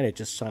along the line, it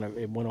just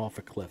it went off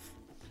a cliff.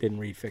 Didn't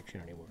read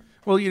fiction anymore.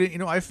 Well,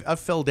 I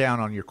fell down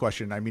on your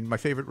question. I mean, my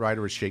favorite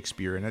writer is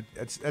Shakespeare, and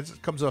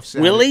it comes off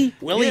sounding...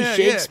 Willie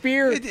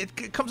Shakespeare? Yeah.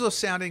 It comes off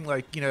sounding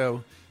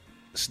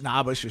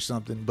snobbish or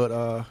something,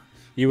 but...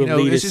 You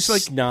elitist it's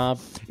just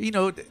snob.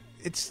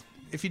 It's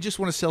if you just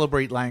want to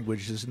celebrate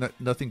language, there's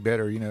nothing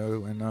better,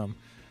 and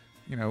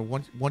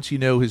once you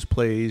know his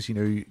plays,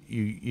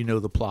 you know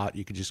the plot,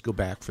 you can just go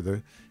back for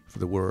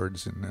the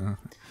words, and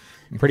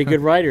pretty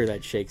good writer,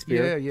 that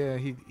Shakespeare. Yeah,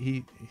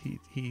 he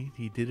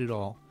did it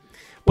all.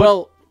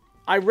 Well,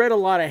 I read a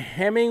lot of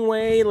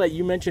Hemingway, like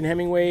you mentioned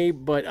Hemingway,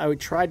 but I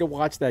tried to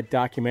watch that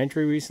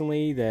documentary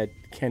recently that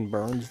Ken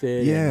Burns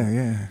did.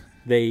 Yeah.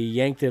 They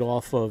yanked it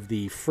off of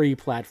the free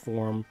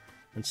platform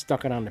and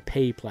stuck it on the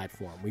pay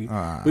platform.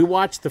 We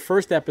watched the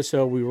first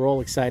episode. We were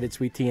all excited,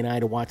 Sweet Tea and I,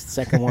 to watch the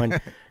second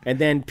one. And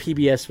then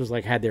PBS was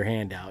had their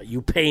hand out.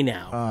 You pay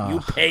now. You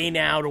pay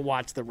now to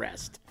watch the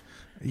rest.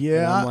 Yeah.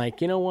 And I'm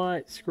like, you know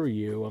what? Screw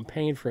you. I'm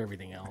paying for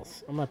everything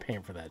else. I'm not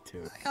paying for that,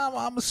 too.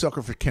 I'm a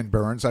sucker for Ken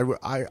Burns.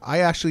 I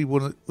actually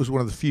was one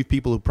of the few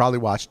people who probably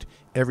watched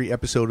every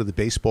episode of the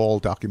baseball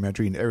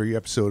documentary and every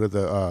episode of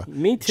the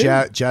Me too.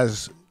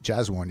 jazz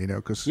one,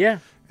 because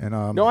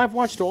And no, I've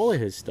watched all of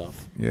his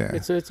stuff. Yeah.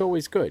 It's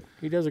always good.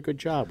 He does a good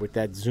job with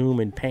that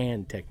zoom and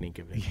pan technique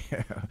of it.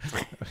 Yeah.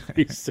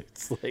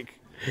 It's like,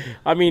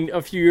 I mean,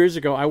 a few years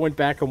ago, I went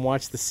back and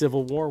watched the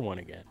Civil War one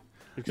again.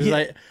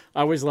 Because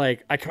I was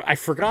like, I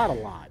forgot a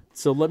lot.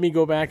 So let me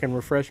go back and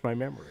refresh my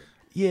memory.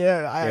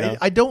 Yeah,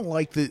 I don't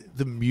like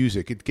the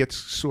music. It gets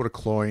sort of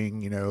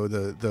cloying,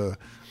 the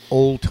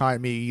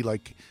old-timey,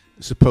 like,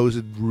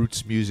 supposed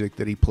roots music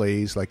that he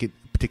plays, like it,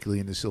 particularly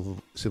in the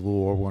Civil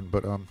War one.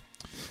 But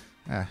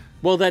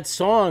well, that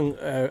song,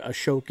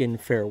 Ashokan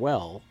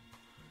Farewell,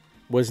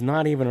 was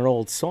not even an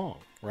old song,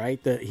 right?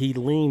 He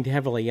leaned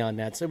heavily on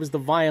that. So it was the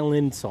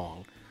violin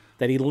song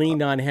that he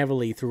leaned on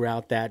heavily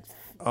throughout that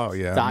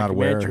documentary. I'm not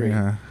aware.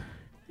 Yeah.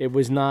 It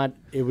was not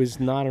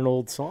an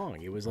old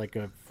song. It was like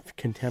a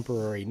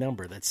contemporary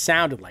number that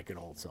sounded like an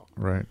old song.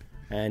 Right.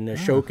 And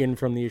Ashokan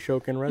from the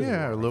Ashokan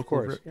Reservoir. Yeah, local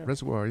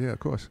reservoir. Yeah, of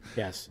course.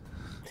 Yes.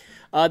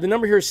 The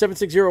number here is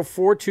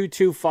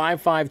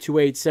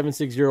 760-422-5528,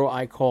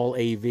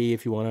 760-I-CALL-AV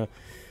if you want to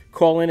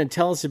call in and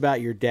tell us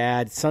about your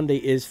dad. Sunday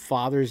is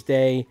Father's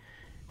Day,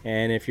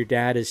 and if your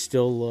dad is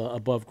still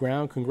above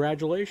ground,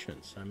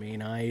 congratulations. I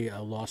mean, I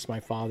lost my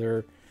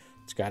father,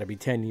 it's got to be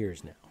 10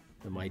 years now.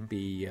 It might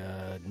be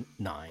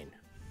 9.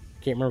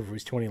 Can't remember if it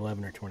was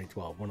 2011 or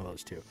 2012, one of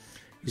those two.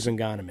 He's been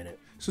gone a minute.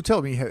 So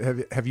tell me,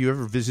 have you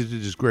ever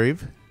visited his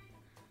grave?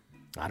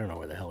 I don't know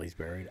where the hell he's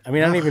buried. I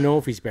mean, I don't even know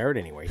if he's buried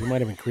anywhere. He might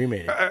have been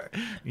cremated.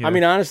 Yeah. I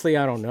mean, honestly,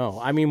 I don't know.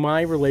 I mean,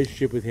 my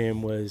relationship with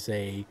him was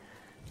a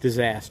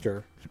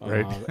disaster.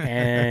 Right.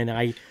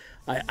 And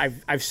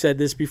I've said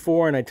this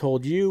before, and I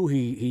told you,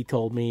 he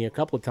told me a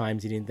couple of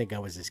times he didn't think I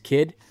was his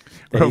kid,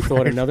 that he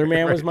thought another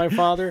man was my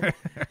father.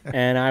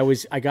 And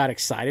I got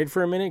excited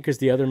for a minute because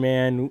the other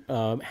man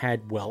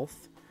had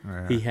wealth.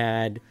 Yeah. He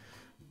had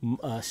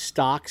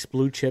stocks,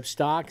 blue chip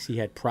stocks. He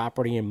had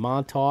property in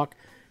Montauk.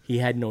 He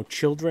had no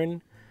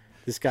children.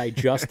 This guy,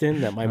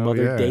 Justin, that my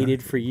mother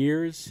dated for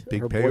years.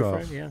 Big her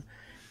payoff. boyfriend, yeah.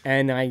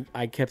 And I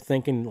kept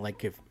thinking,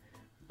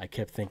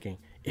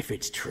 if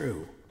it's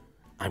true,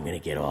 I'm going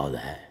to get all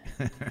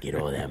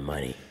that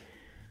money.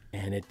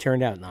 And it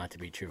turned out not to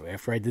be true.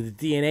 After I did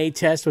the DNA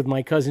test with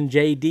my cousin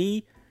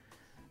JD,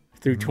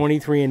 through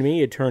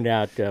 23andMe, it turned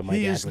out my dad was my dad.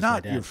 He is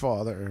not your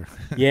father.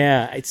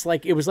 Yeah,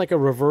 it was like a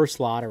reverse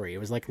lottery. It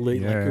was like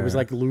it was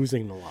like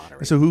losing the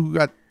lottery. So who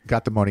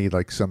got the money?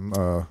 Like some?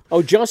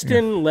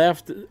 Justin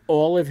left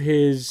all of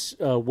his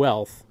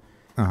wealth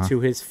to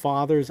his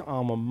father's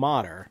alma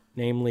mater,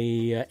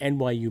 namely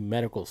NYU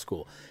Medical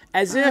School.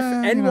 As if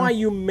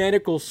NYU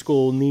Medical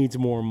School needs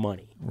more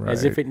money. Right.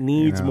 As if it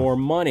needs more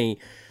money.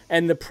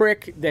 And the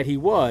prick that he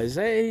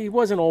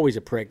wasn't always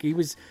a prick. He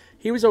was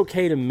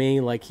okay to me.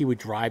 Like, he would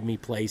drive me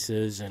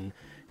places, and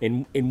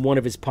in one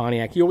of his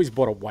Pontiac, he always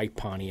bought a white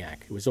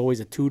Pontiac. It was always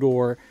a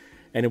 2-door,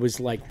 and it was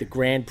like the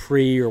Grand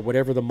Prix or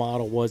whatever the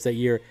model was that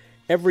year.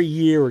 Every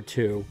year or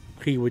two,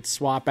 he would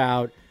swap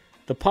out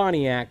the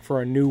Pontiac for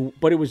a new,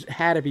 but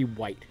had to be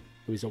white.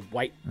 It was a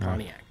white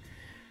Pontiac.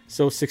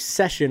 So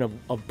succession of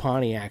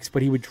Pontiacs,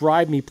 but he would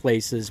drive me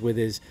places with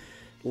his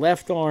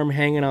left arm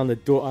hanging on the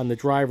door, on the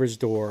driver's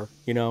door,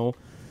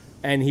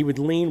 and he would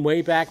lean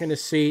way back in the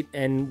seat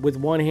and with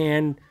one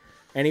hand,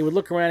 and he would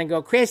look around and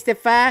go,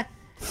 "Christopher,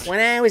 when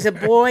I was a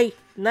boy,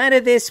 none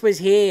of this was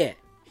here."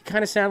 He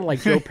kind of sounded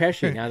like Joe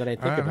Pesci now that I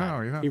think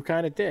about it. Yeah. He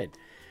kind of did.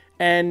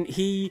 And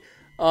he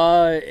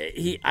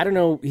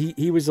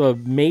was a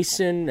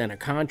mason and a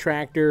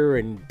contractor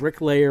and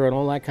bricklayer and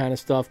all that kind of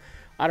stuff.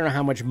 I don't know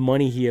how much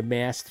money he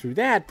amassed through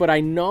that, but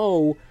I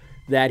know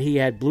that he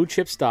had blue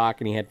chip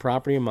stock and he had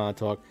property in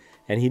Montauk,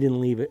 and he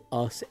didn't leave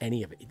us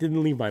any of it. He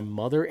didn't leave my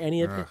mother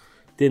any of it.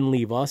 Didn't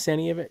leave us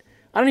any of it.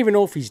 I don't even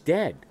know if he's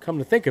dead, come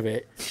to think of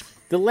it.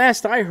 The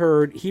last I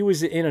heard, he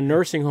was in a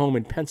nursing home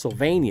in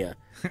Pennsylvania,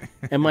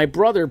 and my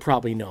brother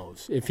probably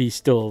knows if he's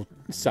still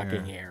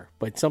sucking air.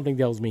 But something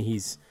tells me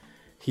he's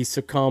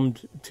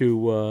succumbed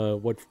to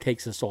what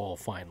takes us all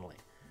finally,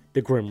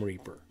 the Grim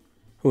Reaper.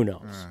 Who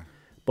knows?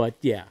 But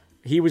yeah,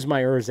 he was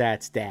my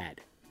ersatz dad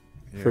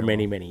for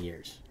many, many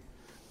years.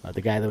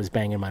 The guy that was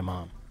banging my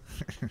mom.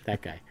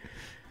 That guy.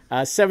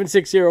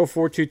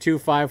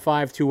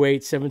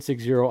 760-422-5528,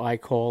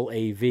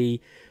 760-I-CALL-AV.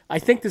 I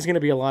think there's going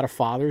to be a lot of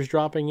fathers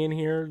dropping in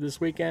here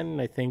this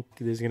weekend. I think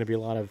there's going to be a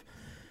lot of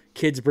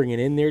kids bringing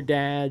in their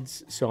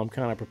dads, so I'm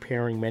kind of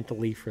preparing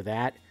mentally for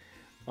that.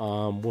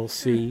 We'll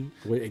see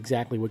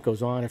exactly what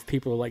goes on. If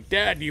people are like,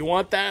 "Dad, do you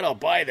want that? I'll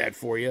buy that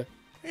for you."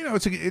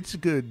 It's a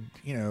good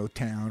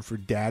town for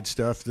dad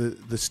stuff.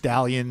 The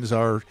Stallions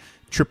are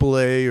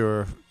AAA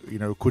or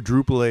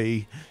quadruple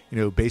A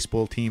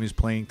baseball team is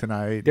playing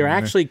tonight. They're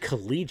actually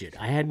collegiate.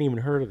 I hadn't even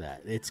heard of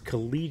that. It's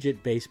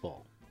collegiate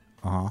baseball.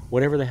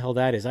 Whatever the hell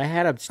that is. I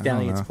had a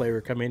Stallions player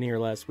come in here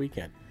last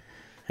weekend.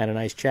 Had a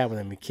nice chat with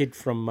him. A kid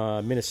from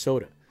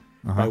Minnesota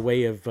by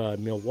way of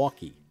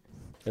Milwaukee.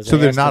 So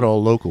they're not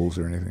all locals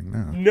or anything,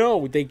 no?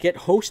 No, they get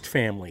host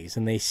families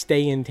and they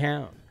stay in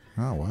town.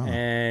 Oh, wow.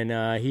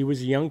 And he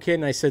was a young kid,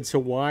 and I said, "So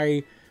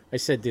why?" I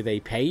said, "Do they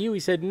pay you?" He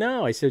said,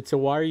 "No." I said, "So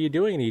why are you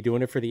doing it? Are you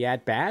doing it for the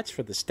at-bats,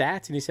 for the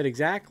stats?" And he said,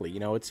 "Exactly.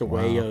 It's a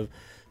way of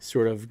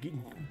sort of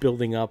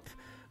building up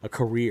a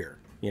career,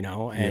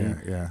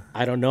 and yeah.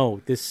 I don't know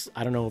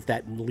if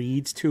that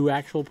leads to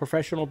actual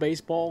professional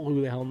baseball.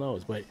 Who the hell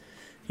knows? But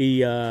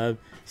he,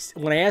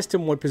 when I asked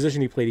him what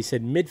position he played, he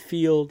said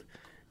midfield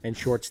and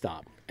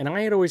shortstop. And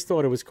I had always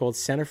thought it was called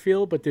center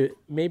field, but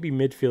maybe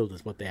midfield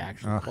is what they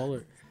actually call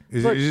it.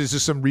 Is there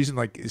some reason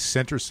is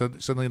center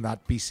suddenly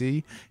not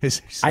PC?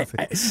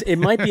 It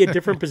might be a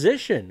different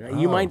position.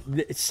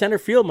 Center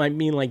field might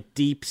mean like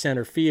deep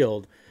center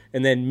field,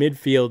 and then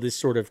midfield is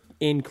sort of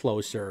in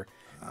closer.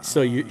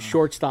 So you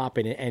shortstop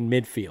and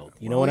midfield.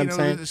 You know what I'm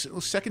saying?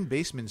 Second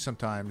baseman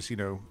sometimes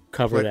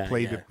cover that.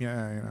 Played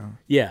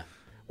Yeah.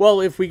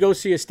 Well, if we go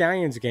see a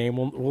Stallions game,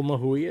 we'll know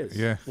who he is.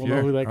 Yeah, we'll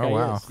know who that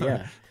guy is.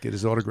 Yeah, get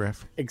his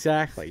autograph.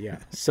 Exactly. Yeah.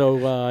 So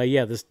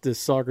the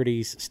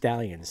Saugerties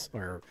Stallions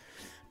are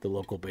the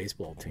local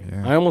baseball team.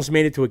 Yeah. I almost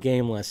made it to a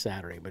game last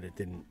Saturday, but it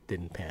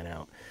didn't pan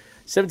out.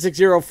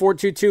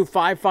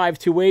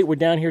 760-422-5528. We're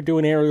down here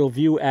doing aerial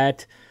view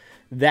at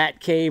That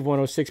Cave,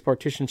 106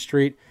 Partition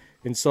Street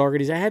in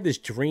Saugerties. I had this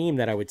dream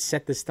that I would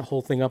set the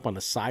whole thing up on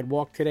the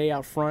sidewalk today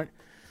out front.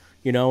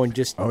 And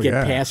just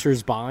get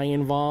passers-by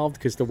involved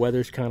because the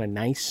weather's kind of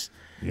nice.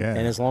 Yeah.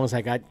 And as long as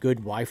I got good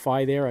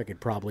Wi-Fi there, I could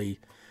probably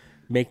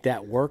make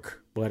that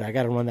work. But I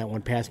got to run that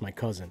one past my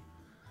cousin.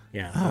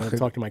 Yeah, I'm going to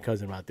talk to my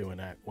cousin about doing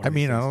that. I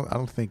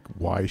don't think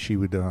why she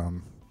would,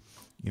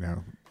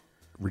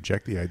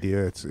 reject the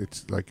idea.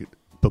 It's like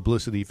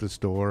publicity for the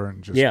store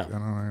and just. Yeah. I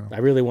don't know. I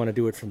really want to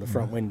do it from the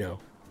front window.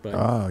 But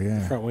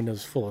the front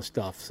window's full of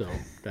stuff, so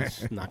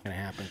that's not going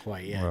to happen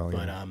quite yet. Well,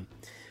 but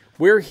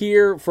we're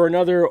here for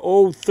another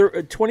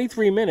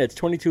 23 minutes,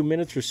 22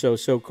 minutes or so.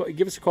 So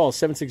give us a call,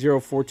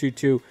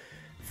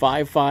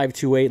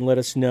 760-422-5528, and let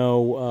us know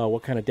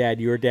what kind of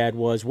dad your dad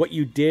was, what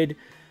you did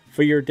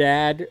for your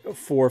dad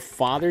for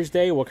Father's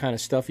Day, what kind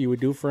of stuff you would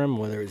do for him,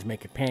 whether it was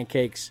making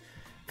pancakes,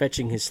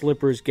 fetching his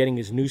slippers, getting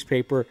his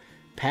newspaper,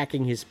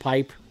 packing his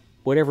pipe,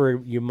 whatever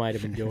you might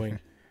have been doing.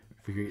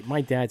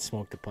 My dad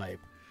smoked a pipe.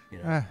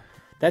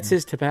 That's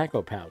his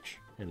tobacco pouch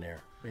in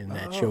there, in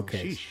that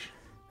showcase. Sheesh.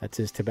 That's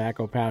his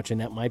tobacco pouch,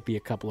 and that might be a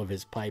couple of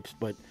his pipes.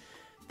 But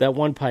that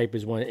one pipe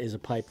is a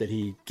pipe that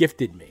he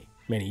gifted me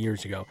many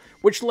years ago,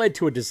 which led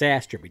to a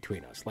disaster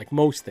between us, like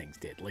most things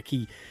did. Like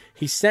he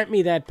sent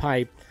me that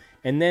pipe,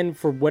 and then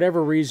for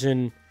whatever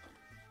reason,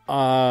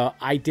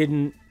 I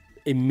didn't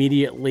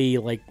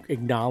immediately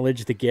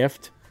acknowledge the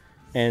gift,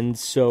 and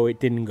so it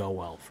didn't go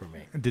well for me.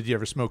 Did you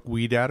ever smoke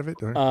weed out of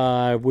it?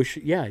 I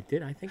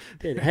did. I think I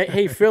did.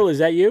 Hey, Phil, is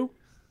that you?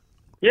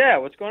 Yeah,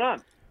 what's going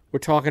on? We're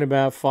talking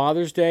about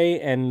Father's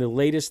Day and the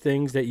latest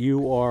things that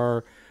you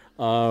are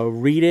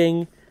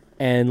reading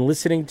and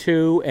listening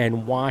to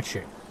and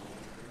watching.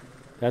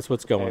 That's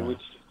what's going on.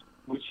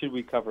 Which should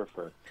we cover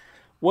first?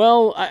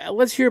 Well,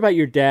 let's hear about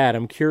your dad.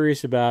 I'm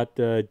curious about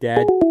your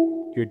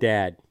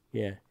dad.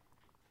 Yeah.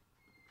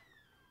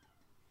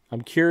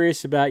 I'm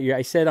curious about your...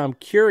 I said I'm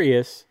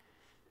curious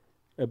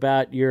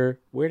about your...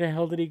 Where the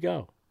hell did he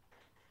go?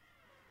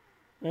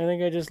 I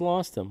think I just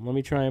lost him. Let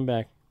me try him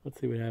back. Let's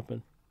see what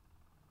happened.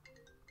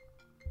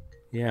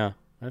 Yeah,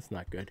 that's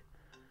not good.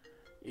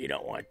 You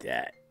don't want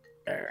that.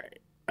 All right.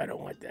 I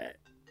don't want that.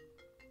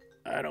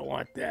 I don't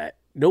want that.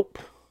 Nope.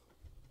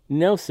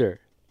 No, sir.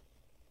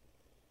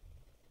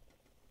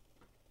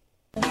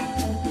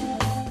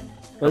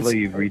 Hello,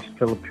 you've reached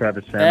Philip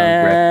Travis Salmon.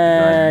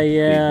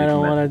 Yeah, I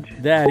don't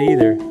want that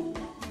either.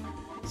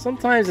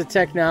 Sometimes the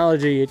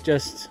technology, it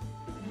just...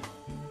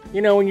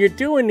 when you're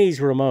doing these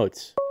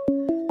remotes,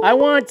 I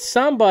want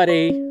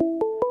somebody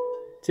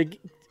to...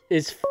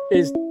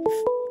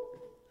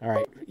 All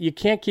right, you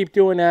can't keep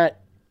doing that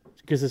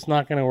because it's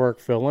not going to work,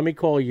 Phil. Let me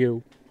call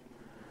you,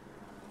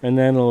 and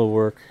then it'll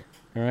work.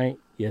 All right?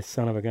 You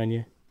son of a gun,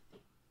 you.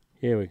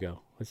 Here we go.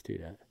 Let's do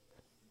that.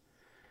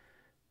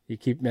 You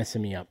keep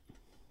messing me up.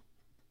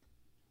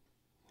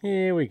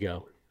 Here we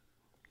go.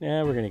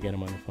 Now we're going to get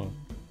him on the phone.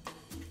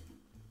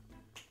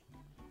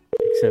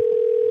 Except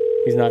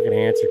he's not going to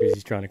answer because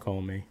he's trying to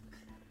call me.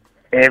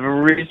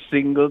 Every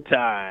single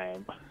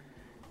time.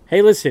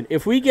 Hey, listen,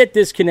 if we get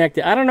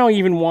disconnected, I don't know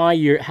even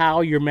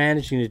how you're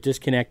managing to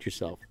disconnect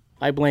yourself.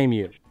 I blame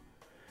you.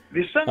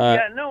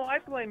 I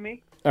blame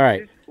me. All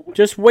right.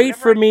 Just wait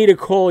for me to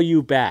call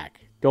you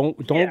back. Don't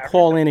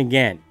call in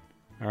again.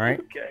 All right?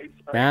 Okay.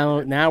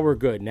 Now we're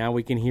good. Now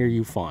we can hear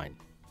you fine.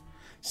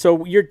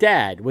 So your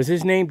dad, was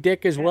his name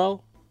Dick as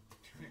well?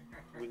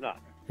 It was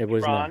not. It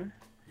was Ron. not.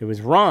 It was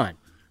Ron.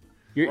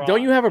 Ron.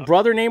 Don't you have a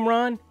brother named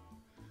Ron?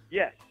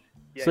 Yes.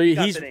 Yeah, so he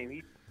got he's the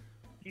name.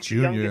 He's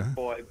junior. the youngest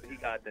boy, but he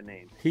got the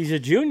name. He's a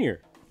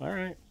junior. All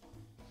right.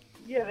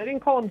 Yeah, they didn't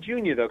call him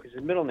Junior, though, because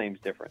his middle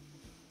name's different.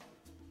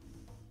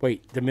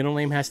 Wait, the middle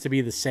name has to be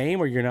the same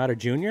or you're not a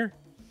junior?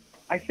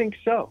 I think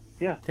so,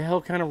 yeah. The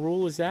hell kind of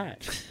rule is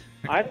that?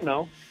 I don't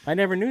know. I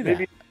never knew that.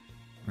 Maybe.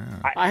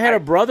 I had a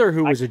brother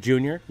who was a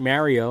junior,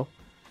 Mario,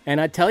 and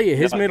I tell you,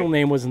 his middle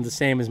name wasn't the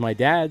same as my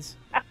dad's.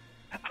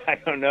 I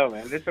don't know,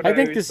 man. I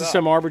think this is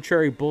some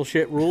arbitrary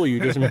bullshit rule you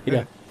just made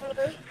up.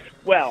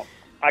 Well,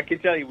 I can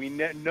tell you,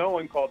 no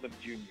one called him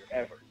Junior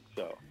ever.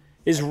 So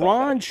is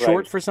Ron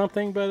short for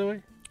something, by the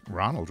way?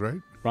 Ronald,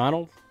 right?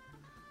 Ronald?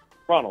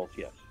 Ronald,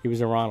 yes. He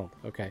was a Ronald.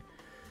 Okay.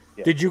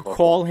 Yeah, Did you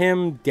call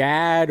him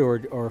Dad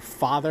or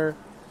Father?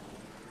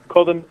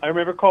 I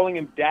remember calling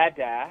him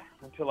Dada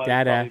until I was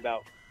Dada. probably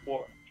about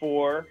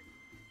four,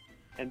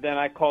 and then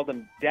I called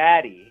him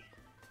Daddy,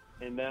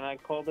 and then I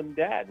called him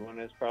Dad when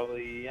I was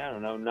probably,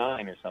 9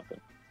 or something.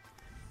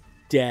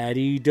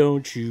 Daddy,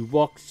 don't you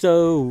walk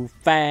so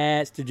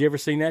fast. Did you ever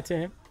sing that to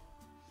him?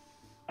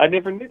 I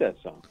never knew that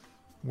song.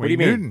 What do you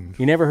mean?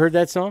 You never heard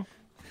that song?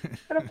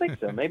 I don't think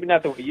so. Maybe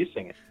not the way you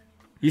sing it.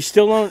 You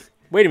still don't?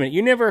 Wait a minute.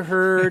 You never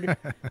heard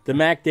the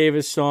Mac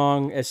Davis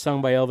song as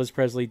sung by Elvis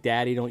Presley,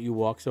 Daddy, Don't You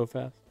Walk So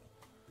Fast?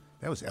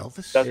 That was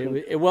Elvis?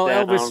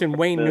 Elvis and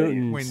Wayne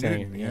Newton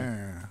sang it.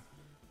 Yeah.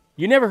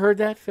 You never heard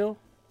that, Phil?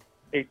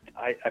 I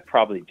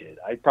probably did.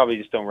 I probably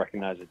just don't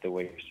recognize it the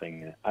way you're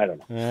singing it. I don't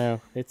know.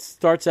 No, it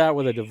starts out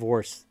with a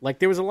divorce. Like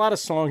there was a lot of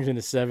songs in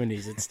the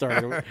 70s that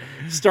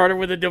started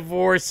with a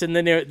divorce, and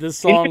then the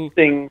song.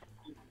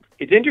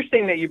 It's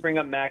interesting that you bring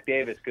up Mac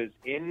Davis because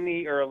in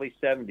the early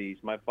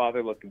 70s, my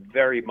father looked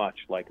very much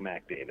like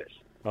Mac Davis.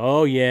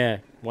 Oh yeah!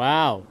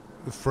 Wow.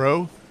 The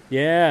fro.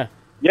 Yeah.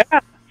 Yeah.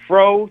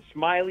 Fro,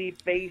 smiley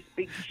face,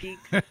 big cheeks.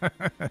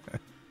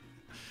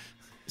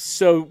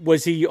 So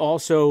was he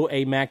also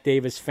a Mac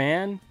Davis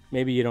fan?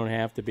 Maybe you don't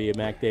have to be a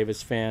Mac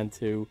Davis fan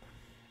to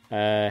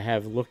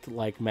have looked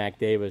like Mac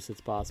Davis.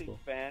 It's possible.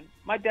 Fan.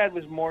 My dad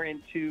was more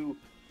into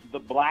the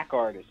black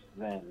artists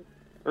then.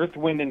 Earth,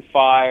 Wind, and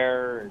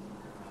Fire.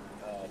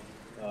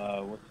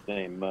 What's his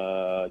name?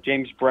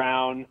 James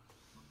Brown.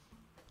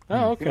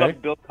 Oh, okay. He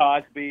loved Bill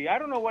Cosby. I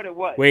don't know what it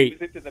was. Wait,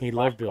 was into the he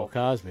black loved Bill culture.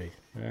 Cosby.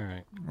 All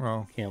right.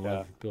 Well, can't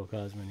love Bill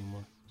Cosby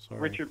anymore.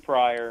 Sorry. Richard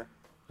Pryor.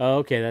 Oh,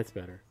 okay, that's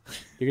better.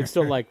 You can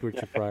still like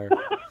Richard Pryor.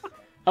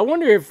 I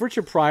wonder if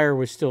Richard Pryor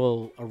was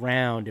still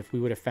around, if we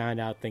would have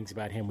found out things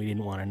about him we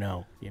didn't want to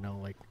know. You know,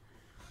 like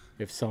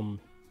if some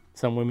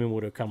women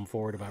would have come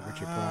forward about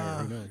Richard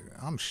Pryor. Who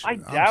knows? I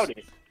doubt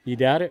it. You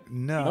doubt it?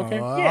 No. Okay.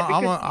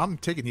 I'm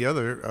taking the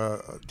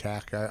other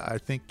tack. I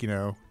think,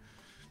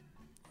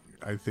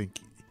 I think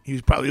he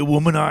was probably a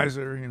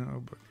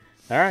womanizer, But.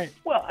 All right.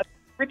 Well,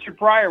 Richard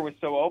Pryor was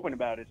so open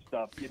about his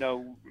stuff.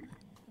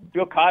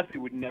 Bill Cosby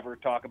would never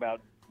talk about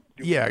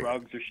doing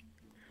drugs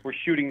or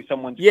shooting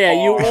someone's car.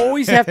 You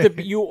always have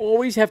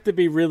to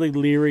be really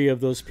leery of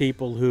those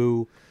people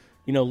who,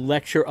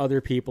 lecture other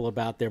people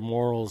about their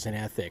morals and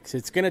ethics.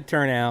 It's going to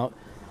turn out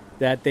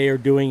that they are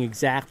doing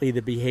exactly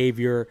the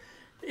behavior.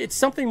 It's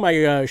something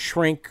my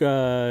shrink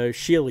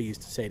Sheila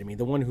used to say to me,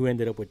 the one who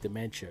ended up with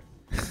dementia.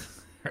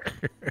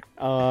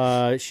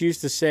 She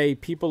used to say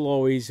people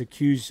always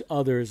accuse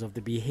others of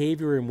the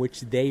behavior in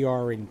which they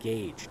are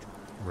engaged.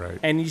 Right.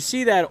 And you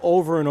see that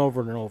over and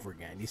over and over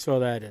again. You saw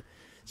that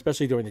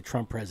especially during the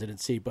Trump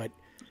presidency. But,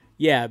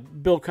 yeah,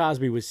 Bill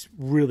Cosby was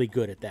really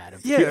good at that,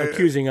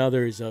 accusing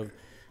others of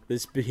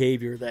this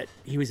behavior that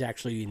he was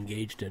actually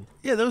engaged in.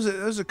 Yeah, there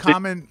was a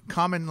common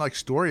like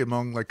story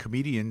among like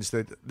comedians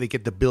that they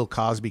get the Bill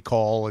Cosby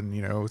call, and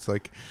it's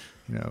like,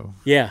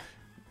 Yeah.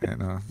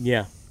 And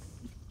Yeah,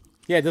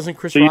 doesn't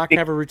Chris Rock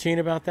have a routine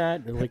about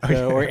that, like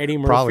or Eddie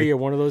Murphy Probably. or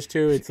one of those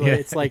two?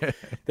 It's like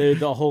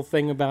the whole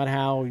thing about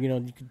how you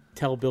could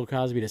tell Bill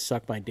Cosby to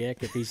suck my dick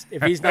if he's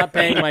not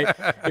paying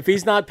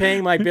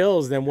my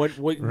bills, then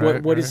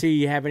what does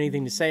he have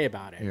anything to say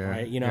about it? Yeah,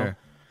 right?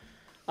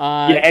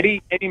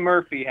 Eddie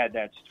Murphy had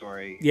that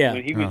story. Yeah.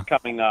 When he was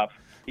coming up,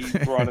 he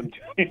brought him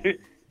to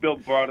Bill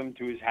brought him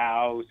to his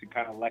house and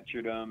kind of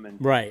lectured him, and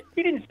Right.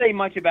 he didn't say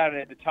much about it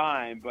at the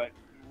time, but.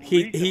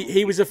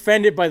 He was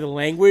offended by the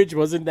language,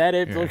 wasn't that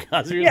it? Bill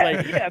Cosby was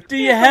like, "Do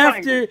you the have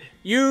language. to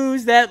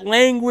use that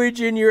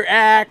language in your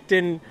act?"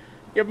 And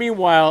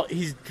meanwhile,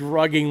 he's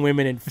drugging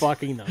women and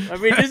fucking them. I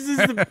mean, this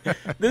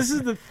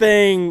is the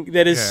thing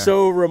that is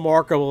so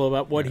remarkable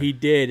about what he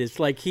did. It's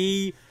like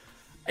I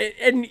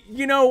don't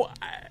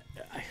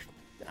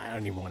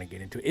even want to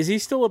get into it. Is he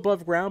still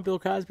above ground, Bill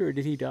Cosby, or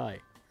did he die?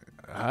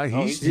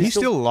 He's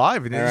still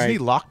alive, and isn't he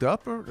locked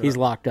up? He's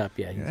locked up.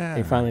 Yeah, Yeah.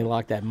 They finally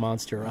locked that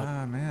monster up.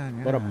 Ah,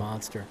 man, What a yeah.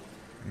 monster!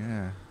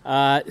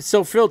 Yeah.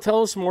 So Phil,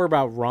 tell us more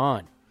about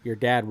Ron, your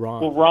dad, Ron.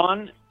 Well,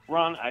 Ron,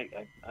 I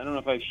don't know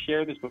if I've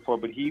shared this before,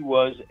 but he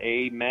was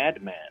a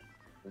madman,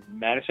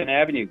 Madison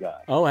Avenue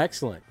guy. Oh,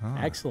 excellent,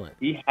 excellent.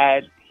 He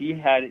had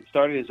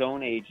started his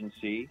own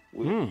agency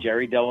with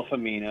Jerry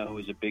Delafamina, who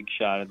was a big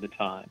shot at the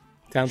time.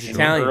 Sounds In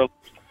Italian. early-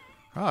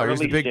 Oh, he was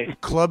a early big days.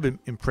 club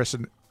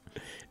impresario.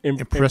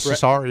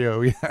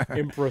 Yeah.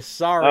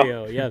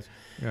 Impresario, yes.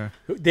 Yeah.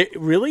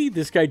 Really?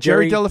 This guy,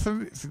 Jerry Jerry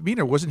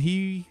Delafamina, wasn't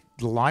he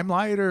the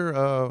Limelight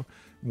or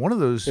one of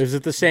those? Is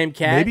it the same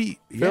cat? Maybe,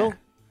 Phil? yeah.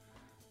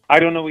 I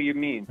don't know what you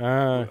mean.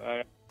 Yeah,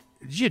 Phil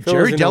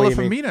Jerry doesn't know what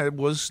you mean. Delafamina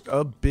was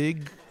a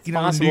big, It's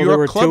possible New there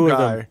were York club two guy. of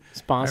them.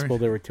 It's possible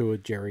there were two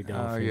of Jerry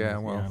Delafamina. yeah,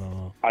 well. I don't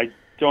know. I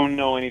don't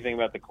know anything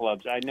about the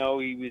clubs. I know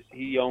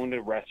he owned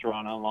a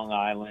restaurant on Long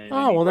Island.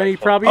 Oh, well, then he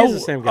probably is the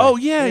same guy. Oh,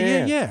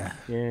 yeah.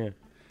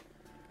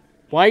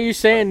 Why are you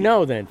saying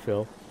no then,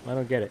 Phil? I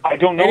don't get it. I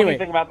don't know Anyway,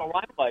 anything about the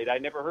Limelight. I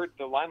never heard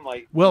the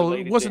Limelight. Well,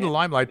 related it wasn't to the him.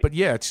 Limelight, but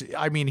yeah,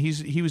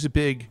 he was a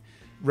big,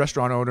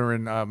 restaurant owner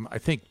in I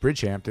think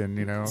Bridgehampton.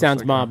 You know,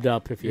 Sounds It's like, mobbed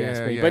up if you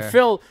ask me. yeah. But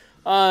Phil,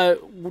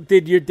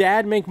 did your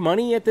dad make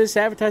money at this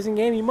advertising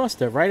game? He must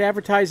have, right?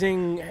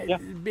 Advertising,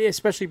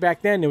 especially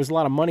back then, there was a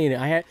lot of money in it.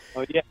 I had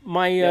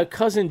my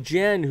cousin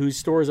Jen, whose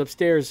store is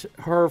upstairs.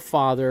 Her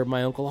father,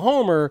 my Uncle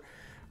Homer,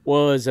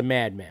 was a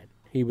madman.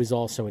 He was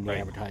also in the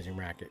advertising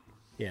racket.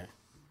 Yeah.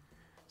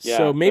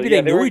 So maybe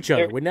they knew each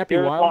other. Wouldn't that be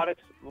there wild? There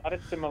were a lot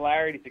of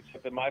similarities,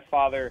 except that my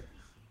father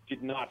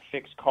did not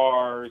fix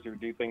cars or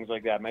do things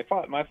like that. My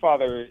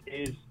father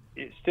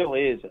still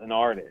is an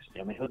artist.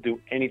 I mean, he'll do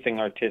anything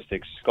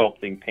artistic: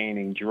 sculpting,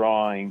 painting,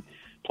 drawing,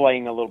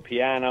 playing a little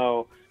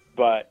piano.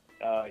 But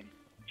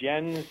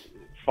Jen's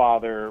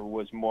father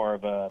was more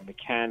of a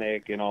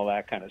mechanic and all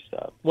that kind of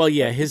stuff. Well,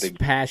 yeah, his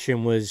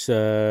passion was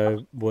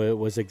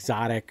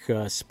exotic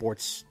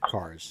sports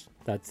cars.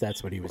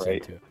 That's what he was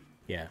into.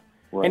 Yeah.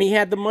 Right. And he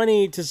had the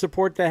money to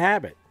support the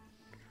habit.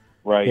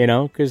 Right. You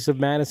know, because of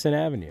Madison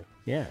Avenue.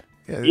 Yeah.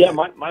 Yeah,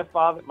 my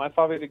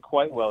father did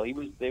quite well.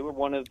 They were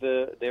one of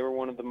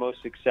the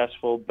most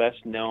successful,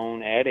 best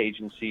known ad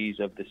agencies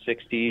of the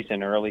 60s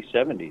and early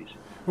 70s.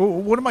 Well,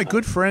 one of my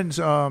good friends,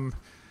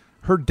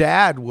 her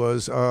dad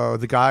was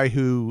the guy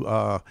who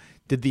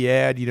did the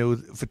ad, you know,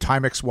 for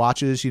Timex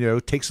watches, you know,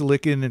 takes a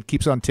licking and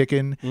keeps on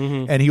ticking.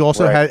 Mhm. And he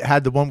also Right.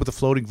 had the one with the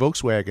floating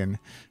Volkswagen,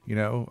 you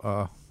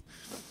know.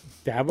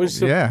 That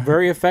was a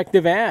very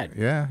effective ad.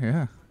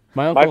 Yeah.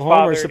 My Uncle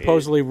Homer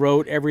supposedly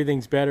wrote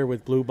 "Everything's Better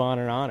with Blue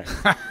Bonnet" on it.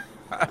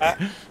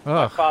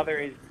 My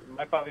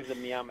father's a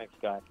Meow Mix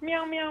guy.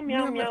 Meow meow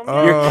meow meow.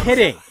 meow. You're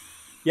kidding?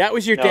 Yeah, it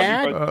was your No, he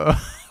dad?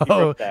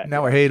 wrote that,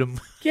 now I hate him.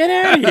 Get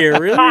out of here,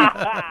 really?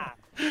 I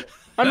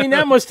mean,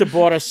 that must have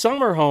bought a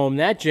summer home,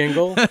 that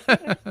jingle.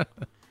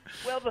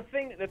 Well, the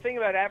thing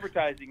about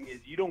advertising is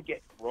you don't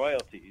get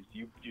royalties.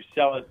 You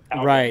sell it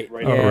outright.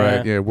 Right. Right.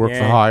 Right, yeah, work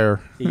for hire.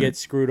 You get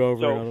screwed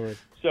over, in other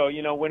words. So,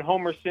 you know, when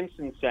Homer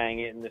Simpson sang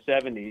it in the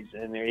 70s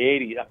and the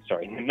 80s,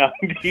 in the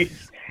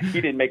 90s, he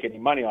didn't make any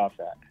money off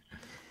that.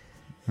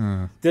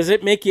 Does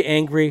it make you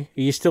angry?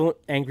 Are you still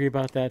angry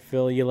about that,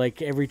 Phil? You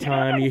like every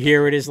time you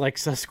hear it is like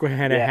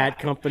Susquehanna Hat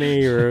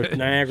Company or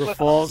Niagara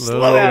Falls.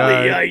 Slowly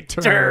I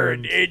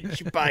turn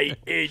inch by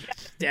inch,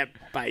 step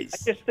by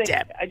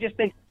step. I just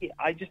think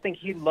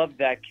he loved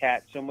that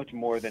cat so much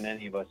more than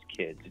any of us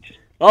kids. It just,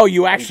 Oh,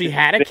 you actually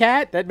had a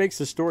cat? That makes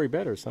the story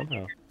better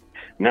somehow.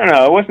 No,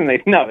 it wasn't.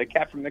 The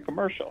cat from the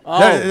commercial. Oh.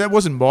 That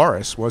wasn't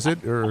Morris, was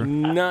it? Or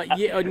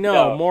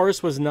No,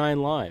 Morris was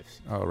 9 Lives.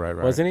 Oh, right.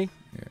 Wasn't he?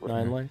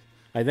 9 Lives?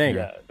 I think.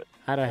 Yeah.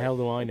 How the hell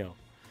do I know?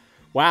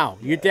 Wow,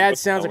 your dad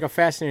sounds like a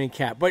fascinating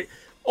cat. But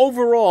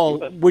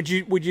overall, would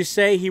you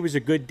say he was a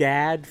good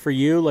dad for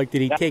you? Like,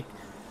 did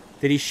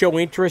he show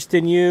interest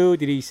in you?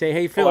 Did he say,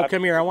 "Hey, Phil,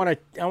 come here. I want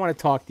to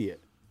talk to you"?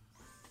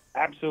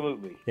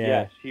 Absolutely. Yeah.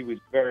 Yes, he was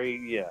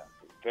very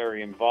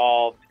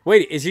involved.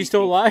 Wait, is he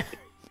still alive?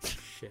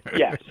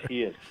 Yes,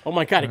 he is. Oh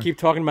my God, I keep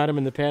talking about him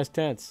in the past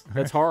tense.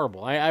 That's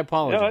horrible. I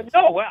apologize.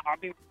 No. Well, I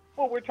mean,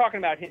 we're talking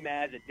about him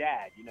as a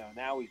dad. You know,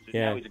 now he's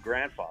a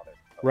grandfather.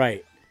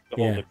 Right. It's a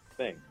whole different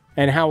thing.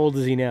 And how old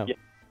is he now? Yeah.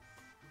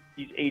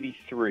 He's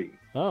 83.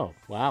 Oh,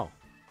 wow.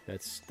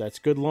 That's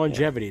good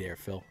longevity there,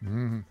 Phil.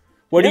 Mm-hmm.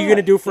 What are you going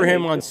to do for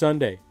him on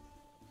Sunday?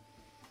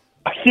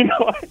 You know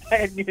what? I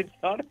hadn't even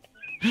thought of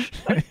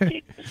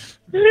it.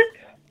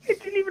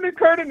 It didn't even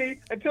occur to me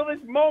until this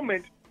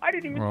moment. I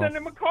didn't even send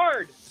him a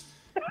card.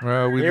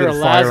 Well, we've You're got a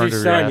fire lousy under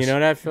your son. ass. You know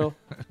that, Phil?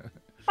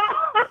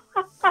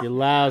 You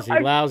lousy I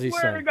swear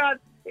son. to God,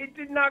 it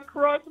did not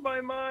cross my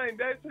mind.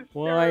 That's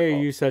hysterical. Why are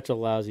you such a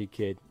lousy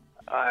kid?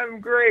 I'm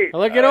great.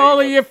 Look at all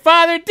that your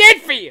father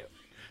did for you.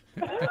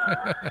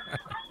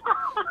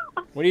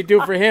 What do you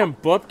do for him?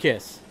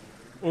 Bupkis,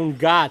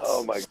 Ungats,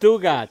 Oh my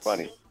Stugats,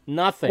 funny.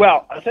 Nothing.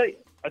 Well, I'll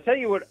tell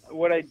you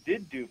what I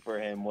did do for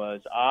him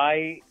was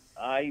I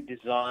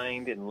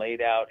designed and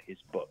laid out his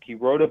book. He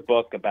wrote a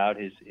book about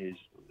his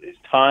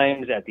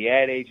times at the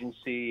ad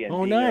agency and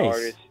being an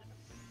artist,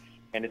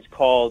 and it's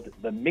called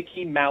The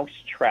Mickey Mouse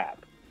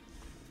Trap.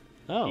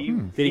 Oh,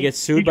 did he get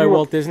sued by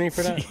Walt Disney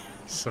for that?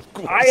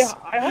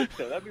 I hope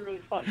so. That'd be really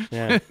fun.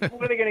 Yeah.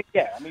 What are they going to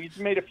get? I mean, he's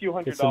made a few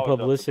 $100. Get some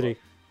publicity.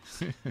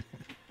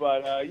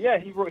 But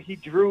he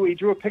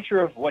drew a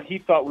picture of what he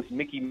thought was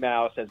Mickey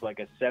Mouse as like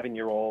a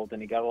 7-year-old,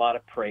 and he got a lot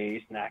of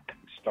praise, and that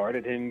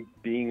started him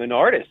being an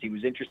artist. He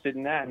was interested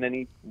in that, and then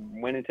he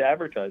went into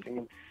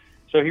advertising.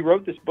 So he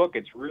wrote this book.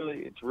 It's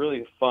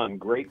really fun.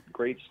 Great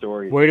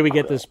stories. Where do we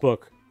get this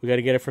book? We got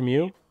to get it from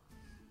you?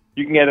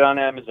 You can get it on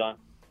Amazon.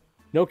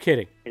 No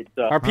kidding. It's,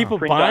 Are people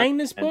print buying on-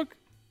 this book?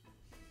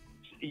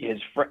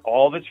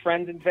 All of his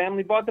friends and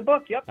family bought the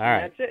book. Yep, All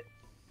and right. that's it.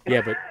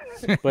 Yeah,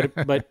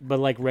 but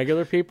like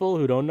regular people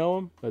who don't know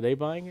him, are they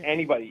buying it?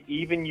 Anybody,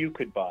 even you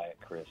could buy it,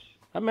 Chris.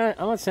 I'm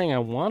not saying I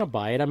want to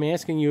buy it. I'm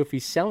asking you if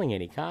he's selling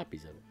any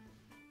copies of it.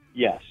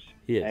 Yes.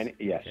 He is. And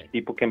yes,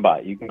 people can buy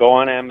it. You can go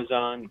on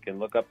Amazon. You can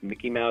look up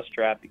Mickey Mouse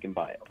Trap. You can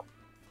buy it. All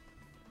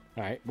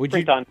right. Would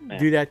Print you on demand.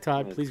 do that,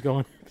 Todd? Please go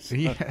on.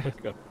 Yeah.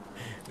 Go.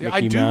 Yeah, I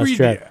Mickey do Mouse read.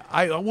 Trap.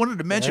 I wanted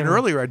to mention Yeah.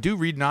 earlier. I do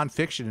read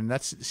nonfiction, and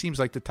that seems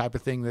like the type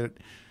of thing that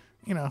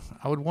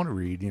I would want to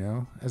read.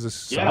 As a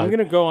Yeah. I'm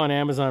gonna go on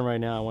Amazon right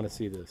now. I want to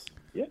see this.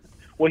 Yeah.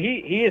 Well,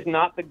 he is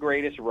not the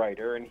greatest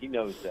writer, and he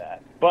knows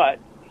that. But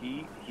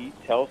he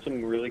tells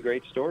some really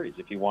great stories.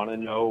 If you want to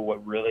know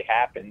what really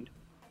happened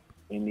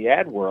in the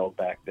ad world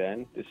back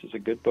then, this is a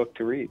good book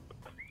to read.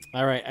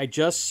 All right, I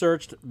just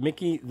searched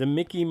the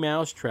Mickey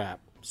Mouse Trap,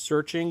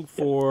 searching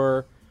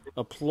for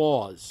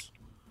applause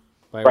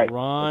by Right.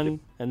 Ron,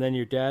 and then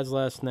your dad's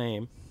last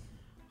name.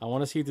 I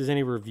want to see if there's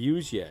any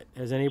reviews yet.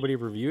 Has anybody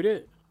reviewed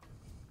it?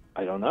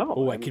 I don't know.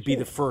 Oh, I could be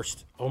the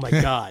first. Oh my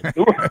God.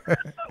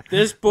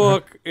 This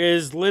book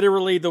is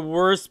literally the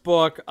worst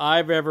book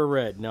I've ever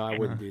read. No, I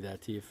wouldn't do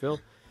that to you, Phil.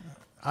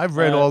 I've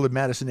read all the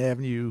Madison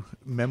Avenue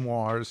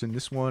memoirs, and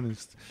this one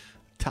is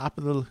top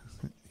of the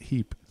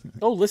heap.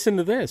 Oh, listen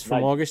to this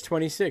from August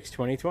 26,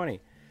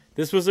 2020.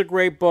 This was a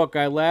great book.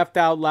 I laughed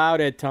out loud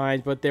at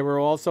times, but there were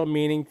also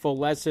meaningful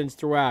lessons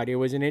throughout. It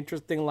was an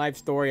interesting life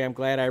story. I'm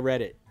glad I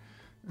read it.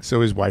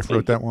 So his wife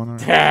wrote that one?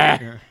 Does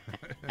it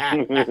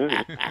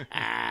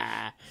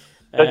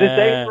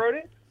say who wrote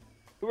it?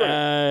 Who wrote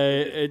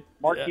it?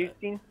 Mark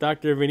Houston?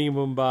 Dr. Vinny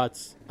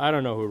Mumbatz. I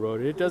don't know who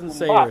wrote it. It doesn't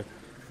say Mumbatz. it.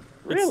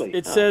 Really?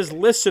 It says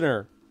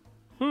listener.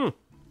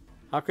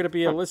 How could it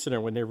be a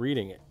listener when they're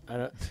reading it?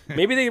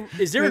 Maybe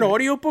is there an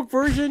audiobook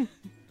version?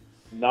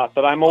 Not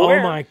that I'm aware.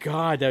 Oh my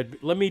God!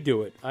 Let me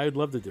do it. I'd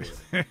love to do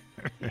it.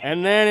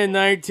 And then in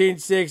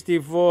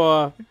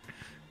 1964,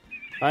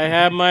 I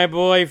had my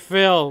boy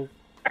Phil,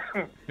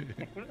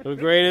 the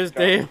greatest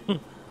day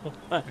of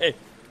my life.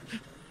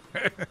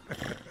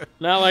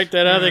 Not like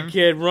that other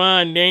kid,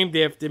 Ron, named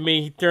after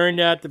me. He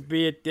turned out to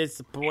be a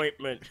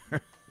disappointment.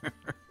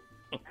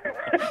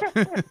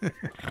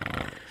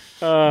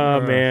 Oh,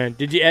 man.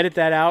 Did you edit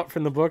that out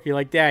from the book? You're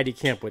like, Dad, you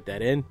can't put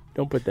that in.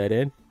 Don't put that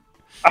in.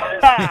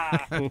 I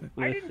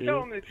didn't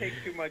tell him to take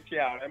too much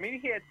out. I mean,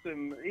 he had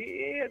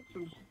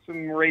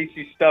some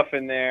racy stuff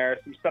in there,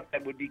 some stuff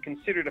that would be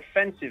considered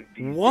offensive.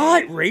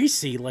 What?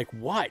 Racy? Like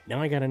what?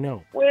 Now I got to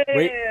know. Well,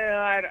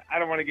 I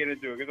don't want to get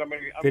into it because I'm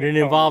going to. Did it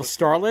involve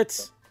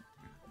starlets?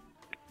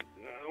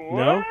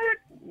 What?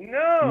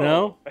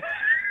 No.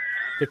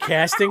 The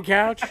casting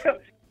couch?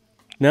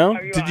 No?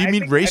 Did you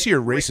mean racy or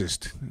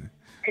racist?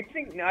 I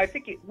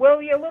think it.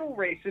 Well, yeah, a little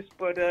racist,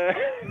 but.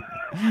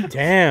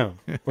 Damn,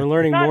 we're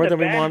learning more than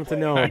we wanted to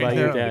know about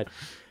your dad.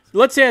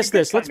 Let's ask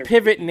this. Let's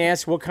pivot and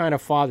ask what kind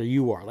of father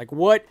you are. Like,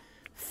 what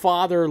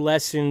father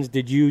lessons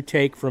did you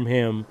take from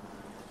him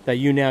that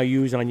you now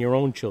use on your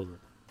own children?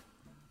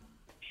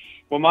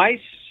 Well, my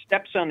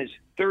stepson is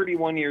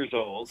 31 years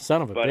old.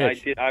 Son of a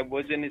bitch. I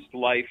was in his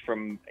life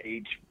from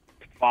age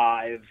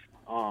 5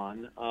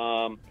 on.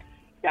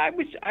 Yeah,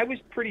 I was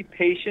pretty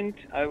patient.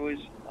 I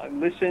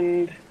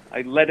listened.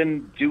 I let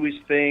him do his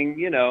thing,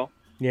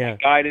 Yeah. I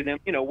guided him.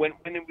 When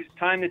it was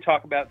time to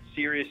talk about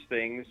serious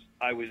things,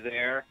 I was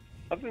there.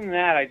 Other than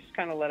that, I just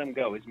kind of let him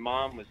go. His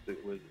mom was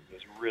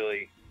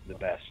really the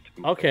best.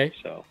 Okay.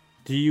 So,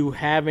 do you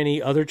have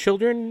any other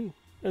children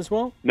as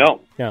well?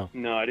 No. No.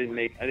 No, I didn't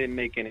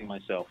make any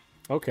myself.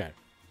 Okay.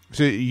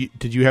 So,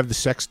 did you have the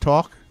sex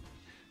talk,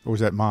 or was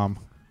that mom?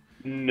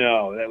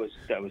 No, that was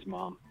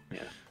mom.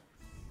 Yeah.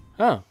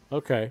 Oh,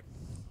 okay.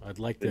 I'd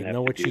like to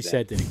know what she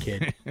said to the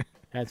kid.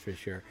 That's for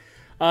sure.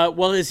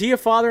 Well, is he a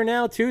father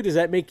now too? Does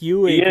that make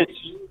you He is.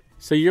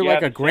 So you're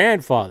like a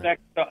grandfather.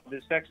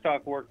 The sex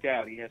talk worked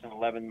out. He has an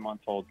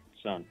 11-month-old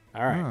son.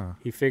 All right.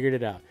 He figured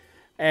it out.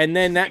 And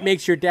then that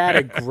makes your dad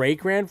a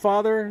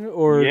great-grandfather?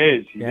 Or He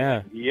is.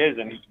 Yeah. He is,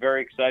 and he's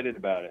very excited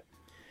about it.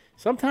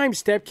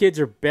 Sometimes stepkids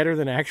are better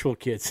than actual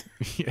kids.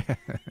 Yeah,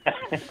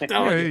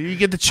 you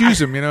get to choose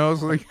them,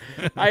 It's like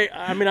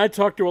I mean, I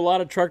talked to a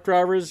lot of truck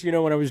drivers,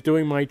 when I was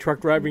doing my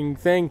truck driving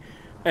thing,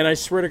 and I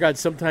swear to God,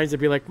 sometimes they'd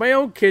be like, my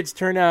own kids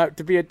turn out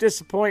to be a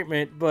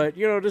disappointment, but,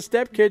 the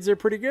stepkids are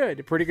pretty good.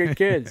 They're pretty good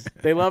kids.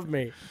 They love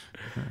me.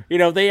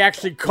 They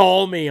actually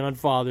call me on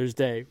Father's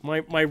Day.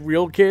 My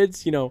real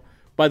kids,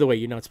 by the way,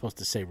 you're not supposed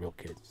to say real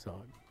kids,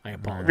 so I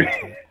apologize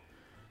for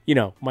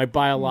that. My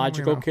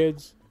biological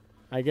kids,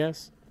 I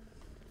guess.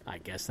 I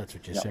guess that's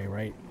what you say,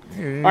 right?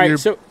 Yeah, all right,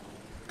 so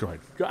go ahead.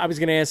 I was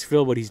going to ask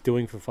Phil what he's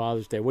doing for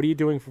Father's Day. What are you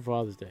doing for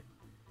Father's Day?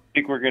 I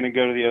think we're going to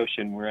go to the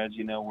ocean. As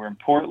you know, we're in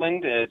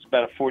Portland. It's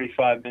about a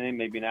 45-minute,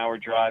 maybe an hour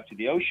drive to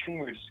the ocean.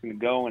 We're just going to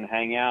go and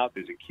hang out.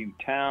 There's a cute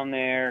town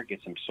there, get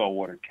some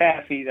saltwater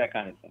taffy, that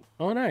kind of thing.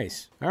 Oh,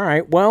 nice. All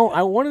right. Well,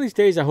 one of these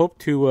days I hope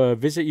to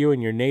visit you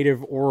in your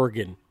native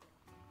Oregon.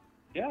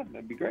 Yeah,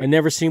 that'd be great. I've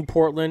never seen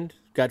Portland.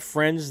 Got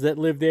friends that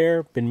live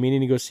there. Been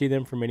meaning to go see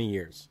them for many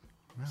years.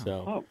 Wow.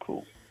 So,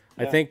 cool.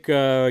 I think,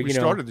 we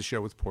started the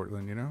show with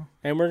Portland,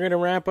 And we're going to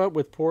wrap up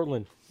with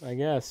Portland, I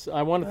guess.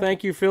 I want to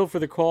thank you, Phil, for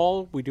the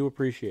call. We do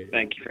appreciate it.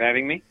 Thank you for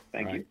having me.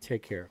 Thank you.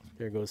 Take care.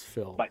 There goes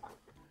Phil. Bye.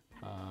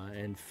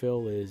 And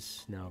Phil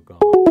is now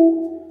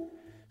gone.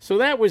 So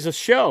that was a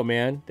show,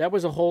 man. That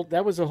was a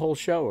whole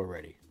show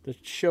already. The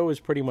show is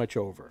pretty much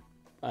over.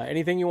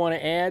 Anything you want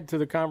to add to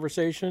the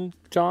conversation,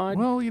 John?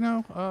 Well,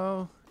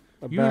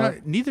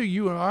 neither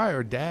you and I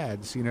are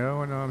dads, and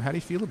how do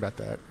you feel about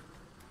that?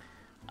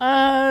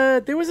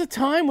 There was a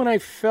time when I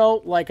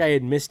felt like I